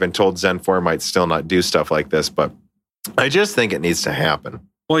said that I've been told Zen 4 might still not do stuff like this, but I just think it needs to happen.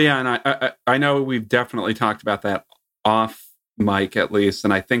 Well, yeah, and I know we've definitely talked about that off mic at least,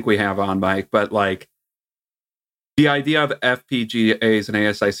 and I think we have on mic, but like the idea of FPGAs and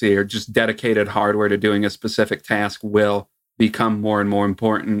ASIC or just dedicated hardware to doing a specific task will become more and more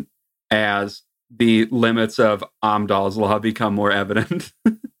important as the limits of Amdahl's law become more evident.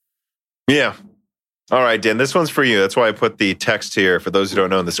 Yeah. All right, Dan, this one's for you. That's why I put the text here, for those who don't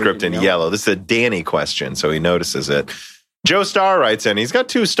know, in the script in yellow. This is a Danny question, so he notices it. Joe Star writes in. He's got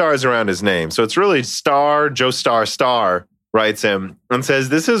 2 stars around his name, so it's really Star, Joe Star writes in and says,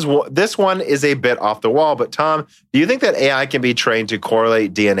 this one is a bit off the wall, but Tom, do you think that AI can be trained to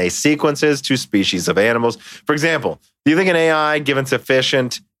correlate DNA sequences to species of animals? For example, do you think an AI, given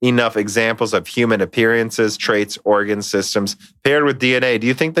sufficient enough examples of human appearances, traits, organ systems, paired with DNA, do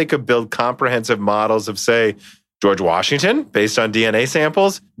you think they could build comprehensive models of, say, George Washington based on DNA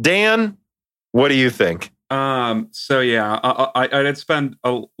samples? Dan, what do you think? So yeah, I did spend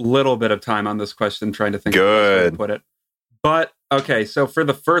a little bit of time on this question trying to think of how to put it. But Okay, so for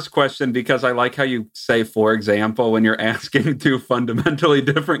the first question, because I like how you say, for example, when you're asking two fundamentally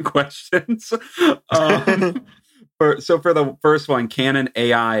different questions. So for the first one, can an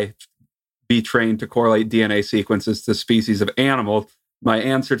AI be trained to correlate DNA sequences to species of animals? My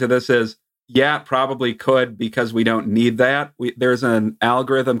answer to this is, yeah, probably could, because we don't need that. There's an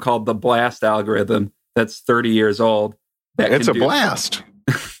algorithm called the BLAST algorithm that's 30 years old. It's a blast.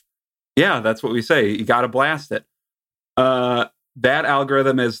 Yeah, that's what we say. You got to blast it. That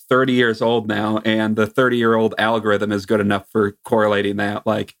algorithm is 30 years old now, and the 30-year-old algorithm is good enough for correlating that.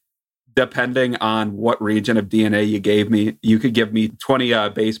 Like, depending on what region of DNA you gave me, you could give me 20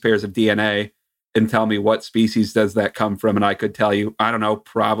 base pairs of DNA and tell me what species does that come from, and I could tell you, I don't know,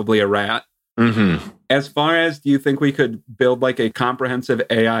 probably a rat. Mm-hmm. As far as, do you think we could build like a comprehensive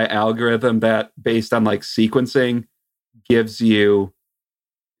AI algorithm that, based on like sequencing,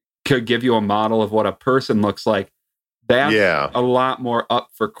 could give you a model of what a person looks like? That's a lot more up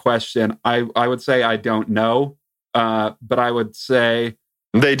for question. I would say I don't know, but I would say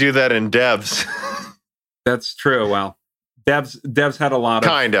they do that in devs. That's true. Well, devs had a lot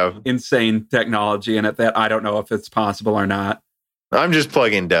of insane technology in it that I don't know if it's possible or not. I'm just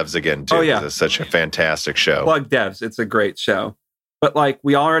plugging devs again too. Oh yeah, it's such a fantastic show. Plug devs. It's a great show. But like,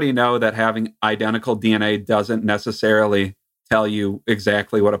 we already know that having identical DNA doesn't necessarily tell you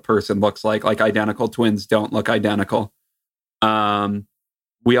exactly what a person looks like. Like, identical twins don't look identical.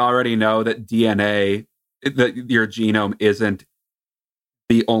 We already know that DNA, that your genome isn't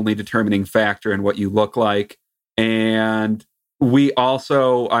the only determining factor in what you look like. And we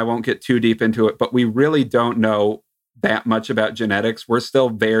also, I won't get too deep into it, but we really don't know that much about genetics. We're still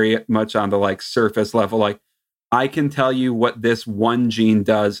very much on the like surface level. Like, I can tell you what this one gene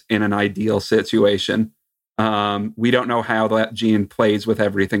does in an ideal situation. We don't know how that gene plays with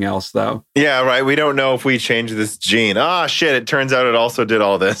everything else, though. Yeah, right. We don't know if we change this gene. Shit, it turns out it also did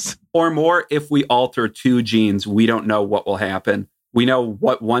all this. Or more, if we alter two genes, we don't know what will happen. We know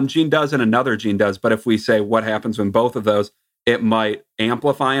what one gene does and another gene does, but if we say what happens when both of those, it might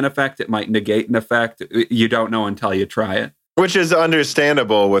amplify an effect, it might negate an effect. You don't know until you try it. Which is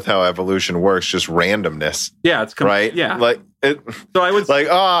understandable with how evolution works, just randomness. Yeah, it's right. Yeah, so I would like,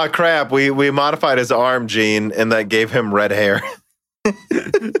 crap, we modified his arm gene, and that gave him red hair.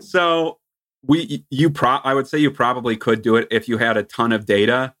 So I would say you probably could do it if you had a ton of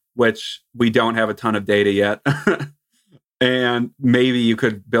data, which we don't have a ton of data yet, and maybe you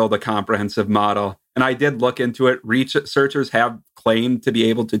could build a comprehensive model. And I did look into it. Researchers have claimed to be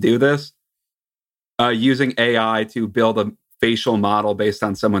able to do this using AI to build a facial model based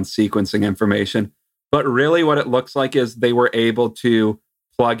on someone's sequencing information. But really what it looks like is they were able to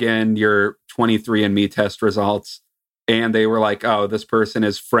plug in your 23andMe test results, and they were like, oh, this person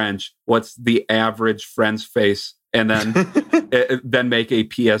is French. What's the average French face? And then then make a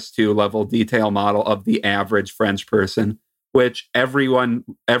PS2 level detail model of the average French person, which every French...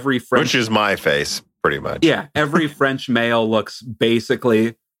 Which is my face, pretty much. Yeah, every French male looks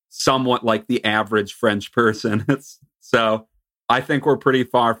basically somewhat like the average French person. So I think we're pretty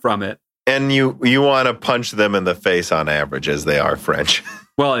far from it. And you want to punch them in the face on average, as they are French.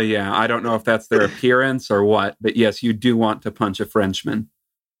 Well, yeah, I don't know if that's their appearance or what, but yes, you do want to punch a Frenchman.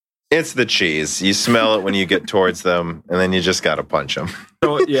 It's the cheese. You smell it when you get towards them, and then you just got to punch them.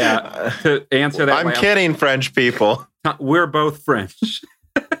 So, yeah, to answer that I'm kidding, French people. We're both French.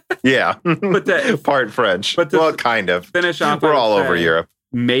 Yeah, but part French. But kind of. Finish off. We're all over Europe.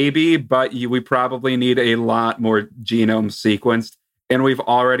 Maybe, but we probably need a lot more genomes sequenced, and we've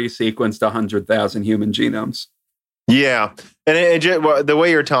already sequenced 100,000 human genomes. Yeah, and the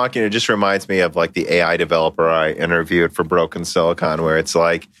way you're talking, it just reminds me of like the AI developer I interviewed for Broken Silicon, where it's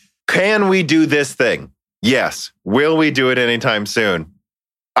like, can we do this thing? Yes. Will we do it anytime soon?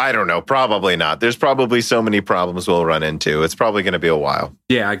 I don't know. Probably not. There's probably so many problems we'll run into. It's probably going to be a while.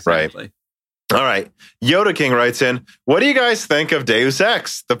 Yeah, exactly. Right? All right. Yoda King writes in, what do you guys think of Deus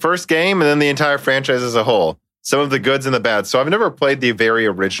Ex? The first game and then the entire franchise as a whole. Some of the goods and the bads. So I've never played the very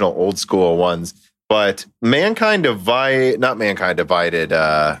original old school ones, but Human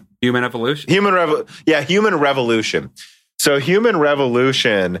Evolution. Human Revolution. So Human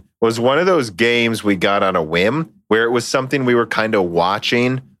Revolution was one of those games we got on a whim, where it was something we were kind of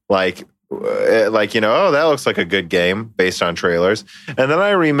watching, like, oh, that looks like a good game based on trailers. And then I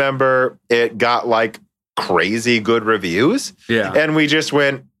remember it got like crazy good reviews. Yeah. And we just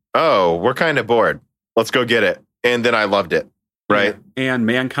went, oh, we're kind of bored. Let's go get it. And then I loved it. Right. Yeah. And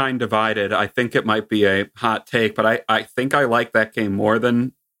Mankind Divided, I think it might be a hot take, but I think I like that game more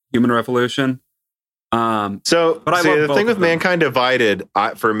than Human Revolution. The thing with Mankind Divided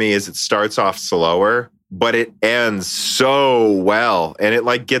for me is it starts off slower but it ends so well, and it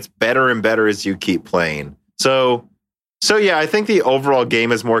like gets better and better as you keep playing. So yeah, I think the overall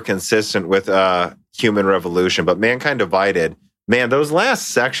game is more consistent with Human Revolution, but Mankind Divided, man, those last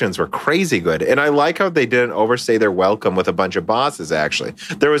sections were crazy good. And I like how they didn't overstay their welcome with a bunch of bosses, actually.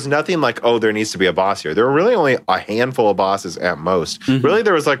 There was nothing like, oh, there needs to be a boss here. There were really only a handful of bosses at most. Mm-hmm. Really,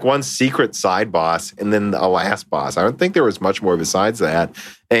 there was like one secret side boss and then a last boss. I don't think there was much more besides that.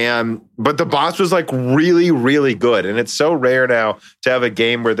 But the boss was like really, really good. And it's so rare now to have a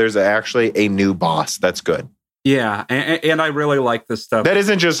game where there's actually a new boss that's good. Yeah, and I really like this stuff. That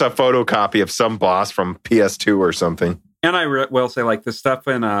isn't just a photocopy of some boss from PS2 or something. And I will say, like, the stuff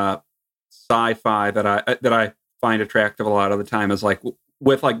in sci-fi that I find attractive a lot of the time is like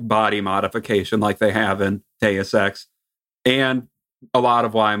with like body modification, like they have in Deus Ex, and a lot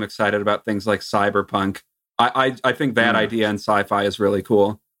of why I'm excited about things like Cyberpunk. I think that idea in sci-fi is really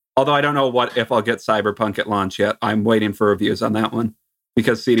cool. Although I don't know if I'll get Cyberpunk at launch yet. I'm waiting for reviews on that one,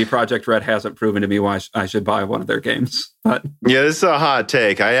 because CD Projekt Red hasn't proven to me why I should buy one of their games. But yeah, this is a hot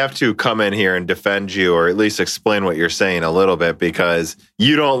take. I have to come in here and defend you, or at least explain what you're saying a little bit, because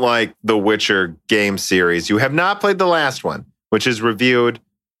you don't like the Witcher game series. You have not played the last one, which is reviewed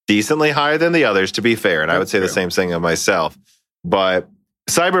decently higher than the others, to be fair. And I would say the same thing of myself. But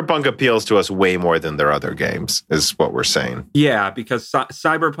Cyberpunk appeals to us way more than their other games, is what we're saying. Yeah, because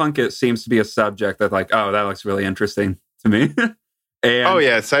Cyberpunk, it seems to be a subject that like, oh, that looks really interesting to me. And, oh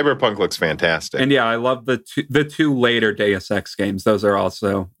yeah, Cyberpunk looks fantastic. And yeah, I love the two later Deus Ex games. Those are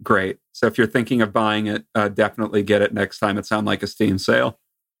also great. So if you're thinking of buying it, definitely get it next time it's on like a Steam sale.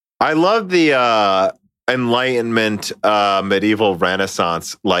 I love the Enlightenment, medieval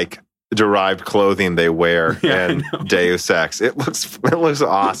Renaissance like derived clothing they wear in Deus Ex. It looks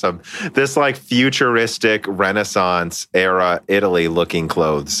awesome. This like futuristic Renaissance era Italy looking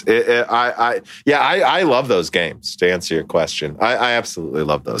clothes. I love those games. To answer your question, I absolutely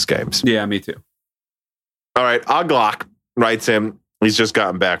love those games. Yeah, me too. All right, Oglok writes him. He's just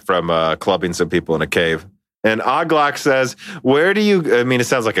gotten back from clubbing some people in a cave. And Oglok says, it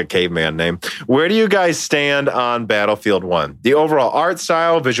sounds like a caveman name. Where do you guys stand on Battlefield 1? The overall art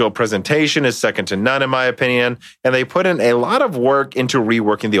style, visual presentation is second to none, in my opinion. And they put in a lot of work into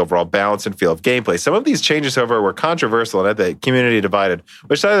reworking the overall balance and feel of gameplay. Some of these changes, however, were controversial and had the community divided.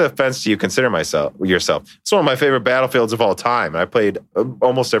 Which side of the fence do you consider yourself? It's one of my favorite Battlefields of all time. I played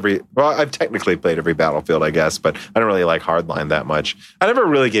I've technically played every Battlefield, I guess, but I don't really like Hardline that much. I never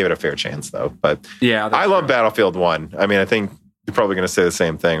really gave it a fair chance, though. But yeah, I love Battlefield 1. I mean, I think you're probably going to say the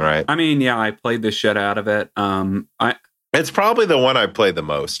same thing, right? I mean, yeah, I played the shit out of it. It's probably the one I played the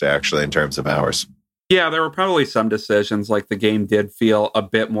most, actually, in terms of hours. Yeah, there were probably some decisions, like the game did feel a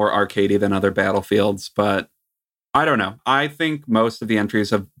bit more arcadey than other Battlefields, but I don't know. I think most of the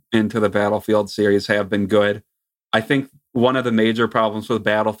entries into the Battlefield series have been good. I think one of the major problems with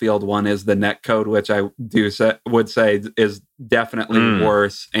Battlefield 1 is the netcode, which I would say is definitely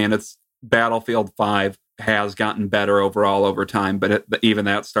worse, and it's Battlefield 5 has gotten better overall over time, but even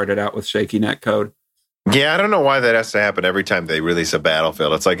that started out with shaky netcode. Yeah, I don't know why that has to happen every time they release a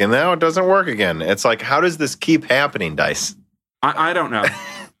Battlefield. It's like, and now it doesn't work again. It's like, how does this keep happening, DICE? I don't know.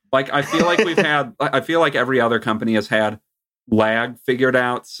 Like, I feel like every other company has had lag figured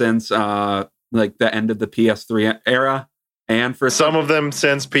out since like the end of the PS3 era. And for some of them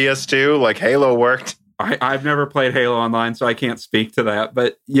since PS2, like Halo worked. I've never played Halo Online, so I can't speak to that.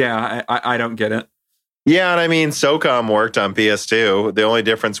 But yeah, I don't get it. Yeah, and I mean, SOCOM worked on PS2. The only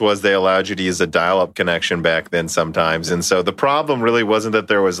difference was they allowed you to use a dial-up connection back then sometimes. And so the problem really wasn't that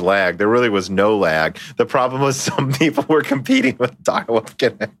there was lag. There really was no lag. The problem was some people were competing with dial-up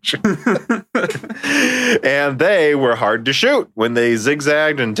connection. And they were hard to shoot when they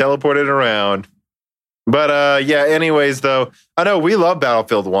zigzagged and teleported around. But yeah, anyways, though, I know we love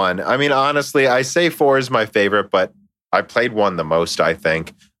Battlefield 1. I mean, honestly, I say 4 is my favorite, but I played 1 the most, I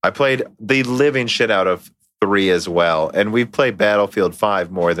think. I played the living shit out of 3 as well. And we've played Battlefield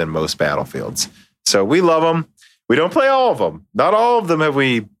 5 more than most Battlefields. So we love them. We don't play all of them. Not all of them have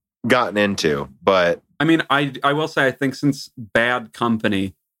we gotten into, but... I mean, I will say, I think since Bad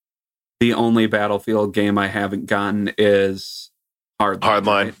Company, the only Battlefield game I haven't gotten is Hardline.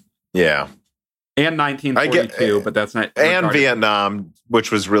 Hardline, right? Yeah. And 1942, but that's not... And Vietnam,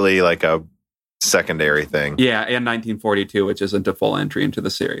 which was really like a secondary thing. Yeah, and 1942, which isn't a full entry into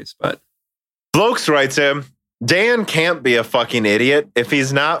the series, but... Blokes writes him, Dan can't be a fucking idiot if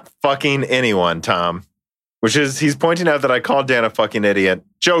he's not fucking anyone, Tom. Which is, he's pointing out that I called Dan a fucking idiot,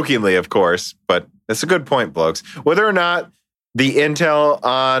 jokingly, of course, but that's a good point, Blokes. Whether or not the intel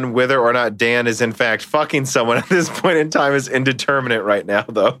on whether or not Dan is in fact fucking someone at this point in time is indeterminate right now,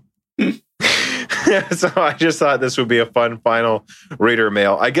 though. So I just thought this would be a fun final reader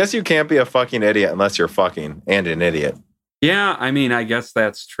mail. I guess you can't be a fucking idiot unless you're fucking and an idiot. Yeah, I mean, I guess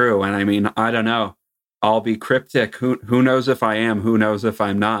that's true. And I mean, I don't know. I'll be cryptic. Who knows if I am? Who knows if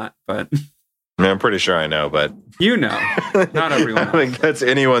I'm not? But I'm pretty sure I know, but you know, not everyone. I think that's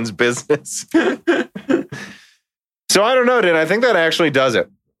anyone's business. So I don't know, dude. I think that actually does it.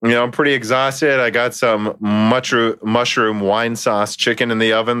 I'm pretty exhausted. I got some mushroom wine sauce chicken in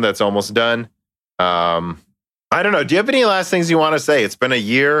the oven that's almost done. I don't know. Do you have any last things you want to say? It's been a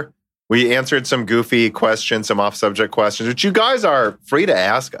year. We answered some goofy questions, some off-subject questions, which you guys are free to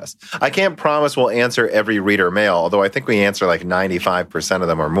ask us. I can't promise we'll answer every reader mail, although I think we answer like 95% of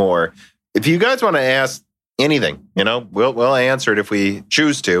them or more. If you guys want to ask anything, we'll answer it if we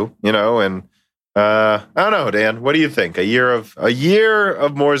choose to, and I don't know, Dan, what do you think? A year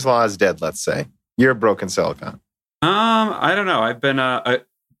of Moore's Law is dead, let's say. Year of Broken Silicon. I don't know. I've been, I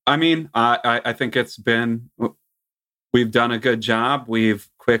think we've done a good job. We've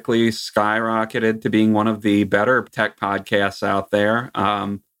quickly skyrocketed to being one of the better tech podcasts out there.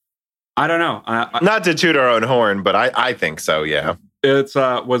 I don't know. Not to toot our own horn, but I think so, yeah. It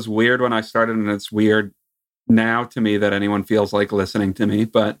was weird when I started, and it's weird now to me that anyone feels like listening to me,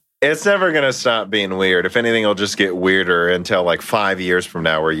 but it's never going to stop being weird. If anything, it'll just get weirder until like 5 years from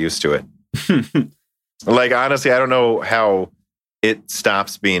now, we're used to it. Like, honestly, I don't know how it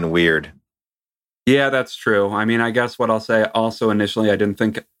stops being weird. Yeah, that's true. I mean, I guess what I'll say also initially, I didn't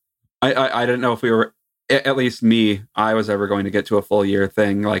think, I didn't know if we were, at least me, I was ever going to get to a full year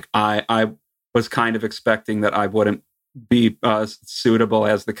thing. Like I was kind of expecting that I wouldn't be suitable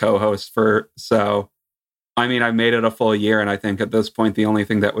as the co-host so I mean, I made it a full year, and I think at this point, the only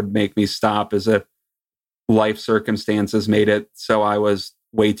thing that would make me stop is if life circumstances made it so I was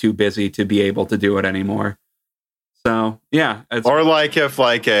way too busy to be able to do it anymore. So, yeah. Or like if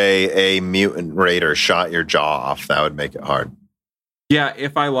like a mutant raider shot your jaw off, that would make it hard. Yeah,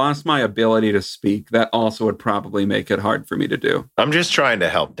 if I lost my ability to speak, that also would probably make it hard for me to do. I'm just trying to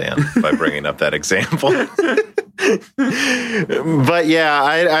help Dan by bringing up that example. But yeah,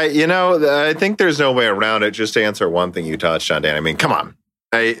 I think there's no way around it. Just to answer one thing you touched on, Dan. I mean, come on.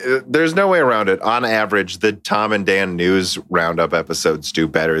 There's no way around it. On average, the Tom and Dan News Roundup episodes do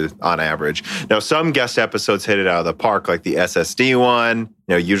better on average. Now, some guest episodes hit it out of the park, like the SSD one,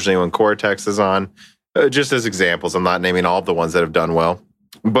 usually when Cortex is on. Just as examples, I'm not naming all of the ones that have done well.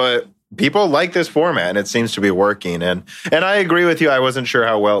 But people like this format, and it seems to be working. And I agree with you. I wasn't sure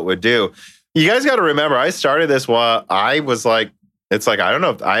how well it would do. You guys got to remember, I started this while I was like, it's like, I don't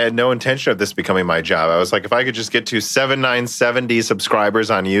know, I had no intention of this becoming my job. I was like, if I could just get to 7,970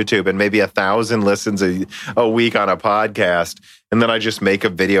 subscribers on YouTube and maybe 1,000 listens a week on a podcast, and then I just make a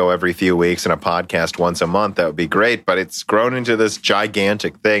video every few weeks and a podcast once a month, that would be great. But it's grown into this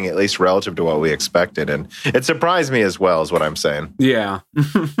gigantic thing, at least relative to what we expected. And it surprised me as well, is what I'm saying. Yeah.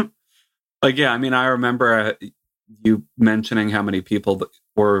 I mean, I remember you mentioning how many people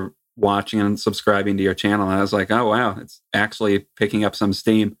were watching and subscribing to your channel, and I was like, oh wow, it's actually picking up some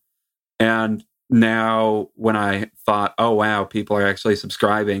steam. And now when I thought, oh wow, people are actually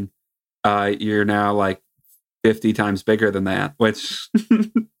subscribing, you're now like 50 times bigger than that, which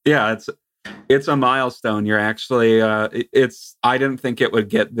yeah, it's a milestone. You're actually I didn't think it would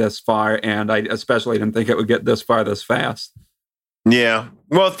get this far, and I especially didn't think it would get this far this fast. Yeah,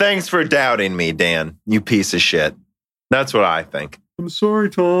 well, thanks for doubting me, Dan, you piece of shit. That's what I think. I'm sorry,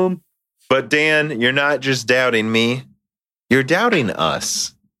 Tom. But Dan, you're not just doubting me. You're doubting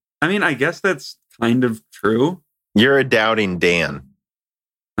us. I mean, I guess that's kind of true. You're a doubting Dan,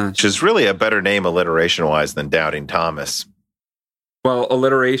 which is really a better name alliteration-wise than Doubting Thomas. Well,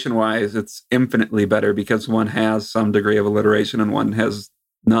 alliteration-wise, it's infinitely better because one has some degree of alliteration and one has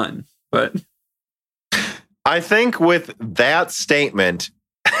none. But I think with that statement,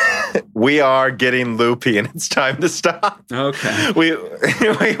 we are getting loopy and it's time to stop. Okay. We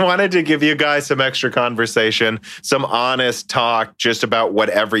wanted to give you guys some extra conversation, some honest talk just about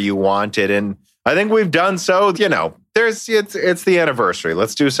whatever you wanted. And I think we've done so. It's the anniversary.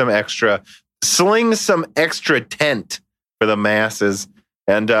 Let's do sling some extra tent for the masses.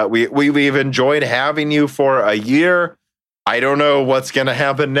 And we've enjoyed having you for a year. I don't know what's going to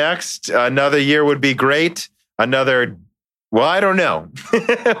happen next. Another year would be great. Well, I don't know.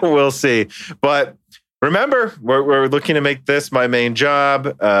 We'll see. But remember, we're looking to make this my main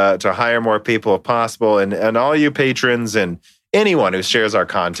job, to hire more people if possible. And all you patrons and anyone who shares our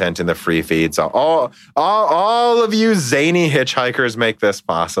content in the free feeds, all of you zany hitchhikers make this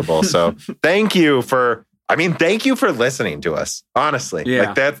possible. So thank you for listening to us. Honestly,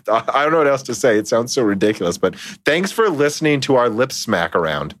 yeah. I don't know what else to say. It sounds so ridiculous, but thanks for listening to our lip smack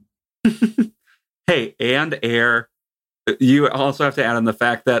around. Hey, and air. You also have to add in the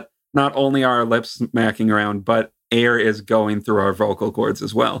fact that not only are our lips smacking around, but air is going through our vocal cords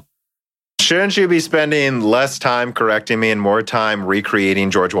as well. Shouldn't you be spending less time correcting me and more time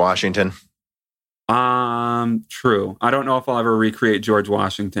recreating George Washington? True. I don't know if I'll ever recreate George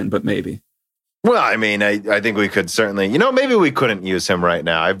Washington, but maybe. Well, I mean, I think we could certainly, maybe we couldn't use him right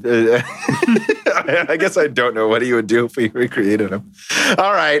now. I guess I don't know what he would do if we recreated him.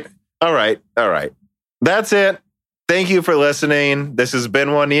 All right. That's it. Thank you for listening. This has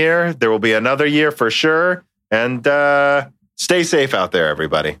been 1 year. There will be another year for sure. And stay safe out there,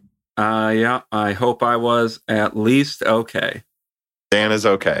 everybody. Yeah, I hope I was at least okay. Dan is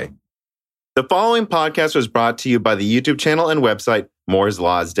okay. The following podcast was brought to you by the YouTube channel and website Moore's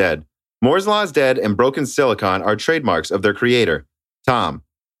Law is Dead. Moore's Law is Dead and Broken Silicon are trademarks of their creator, Tom.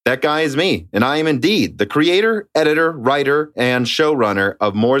 That guy is me, and I am indeed the creator, editor, writer, and showrunner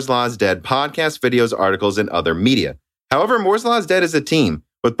of Moore's Law is Dead podcasts, videos, articles, and other media. However, Moore's Law is Dead is a team,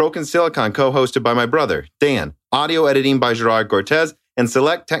 with Broken Silicon co-hosted by my brother, Dan, audio editing by Gerard Cortez, and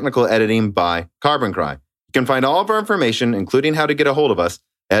select technical editing by Carbon Cry. You can find all of our information, including how to get a hold of us,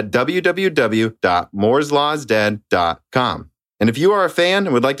 at www.mooreslawsdead.com. And if you are a fan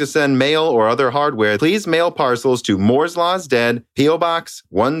and would like to send mail or other hardware, please mail parcels to Moore's Law is Dead, P.O. Box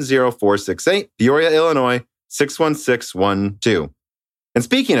 10468, Peoria, Illinois 61612. And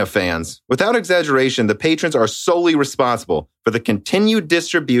speaking of fans, without exaggeration, the patrons are solely responsible for the continued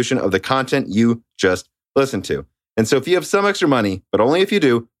distribution of the content you just listened to. And so if you have some extra money, but only if you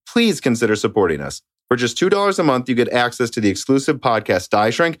do, please consider supporting us. For just $2 a month, you get access to the exclusive podcast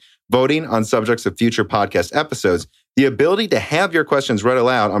Die Shrink, voting on subjects of future podcast episodes, the ability to have your questions read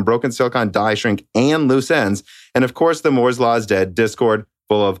aloud on Broken Silicon, Die Shrink, and Loose Ends, and of course, the Moore's Law is Dead Discord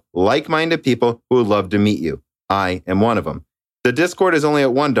full of like-minded people who would love to meet you. I am one of them. The Discord is only at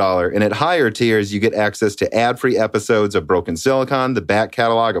 $1, and at higher tiers, you get access to ad-free episodes of Broken Silicon, the back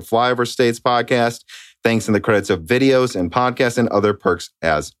catalog of Flyover States podcast, thanks in the credits of videos and podcasts, and other perks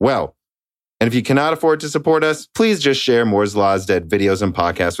as well. And if you cannot afford to support us, please just share Moore's Law is Dead videos and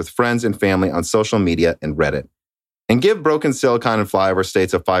podcasts with friends and family on social media and Reddit. And give Broken Silicon and Flyover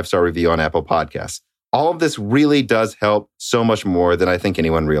States a 5-star review on Apple Podcasts. All of this really does help so much more than I think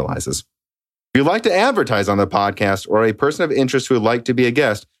anyone realizes. If you'd like to advertise on the podcast or a person of interest who would like to be a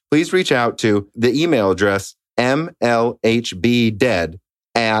guest, please reach out to the email address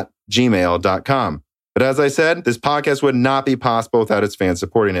mlhbdead@gmail.com. But as I said, this podcast would not be possible without its fans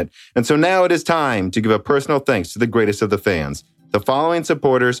supporting it. And so now it is time to give a personal thanks to the greatest of the fans. The following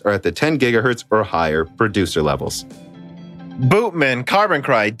supporters are at the 10 gigahertz or higher producer levels. Bootman, Carbon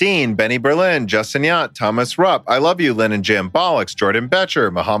Cry, Dean, Benny Berlin, Justin Yant, Thomas Rupp, I Love You, Lynn and Jim, Bollocks, Jordan Betcher,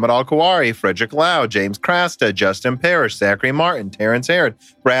 Muhammad Al-Kawari, Frederick Lau, James Krasta, Justin Parrish, Zachary Martin, Terrence Aaron,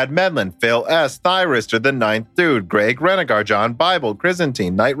 Brad Medlin, Phil S., Thyrister, The Ninth Dude, Greg Renegar, John Bible,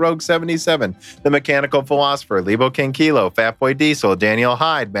 Chrysantine, Night Rogue 77, The Mechanical Philosopher, Lebo King Kilo, Fatboy Diesel, Daniel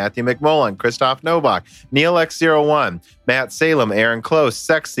Hyde, Matthew McMullen, Christoph Novak, Neil X01, Matt Salem, Aaron Close,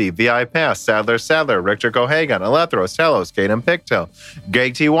 Sexy, VI Pass, Sadler, Richter Cohagan, Alethros, Telos, Caden Pictel,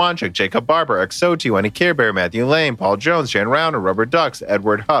 Greg T. Wanchik, Jacob Barber, Exoti, Wendy Care Bear, Matthew Lane, Paul Jones, Jan Rounder, Rubber Ducks,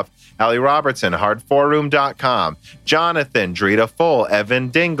 Edward Huff, Ali Robertson, Hard4Room.com, Jonathan, Drita Full, Evan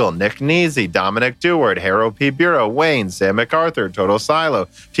Dingle, Nick Neasy, Dominic Deward, Harrow P. Bureau, Wayne, Sam MacArthur, Total Silo,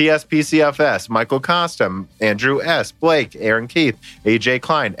 TSPCFS, Michael Costa, Andrew S., Blake, Aaron Keith, AJ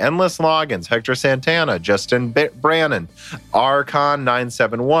Klein, Endless Logins, Hector Santana, Justin Brannon,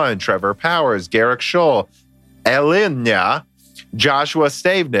 Arcon971, Trevor Powers, Garrick Scholl, Elinya, Joshua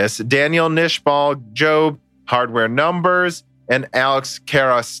Staveness, Daniel Nishbal, Job, Hardware Numbers, and Alex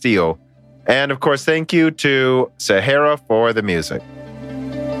Carastillo. And of course, thank you to Sahara for the music.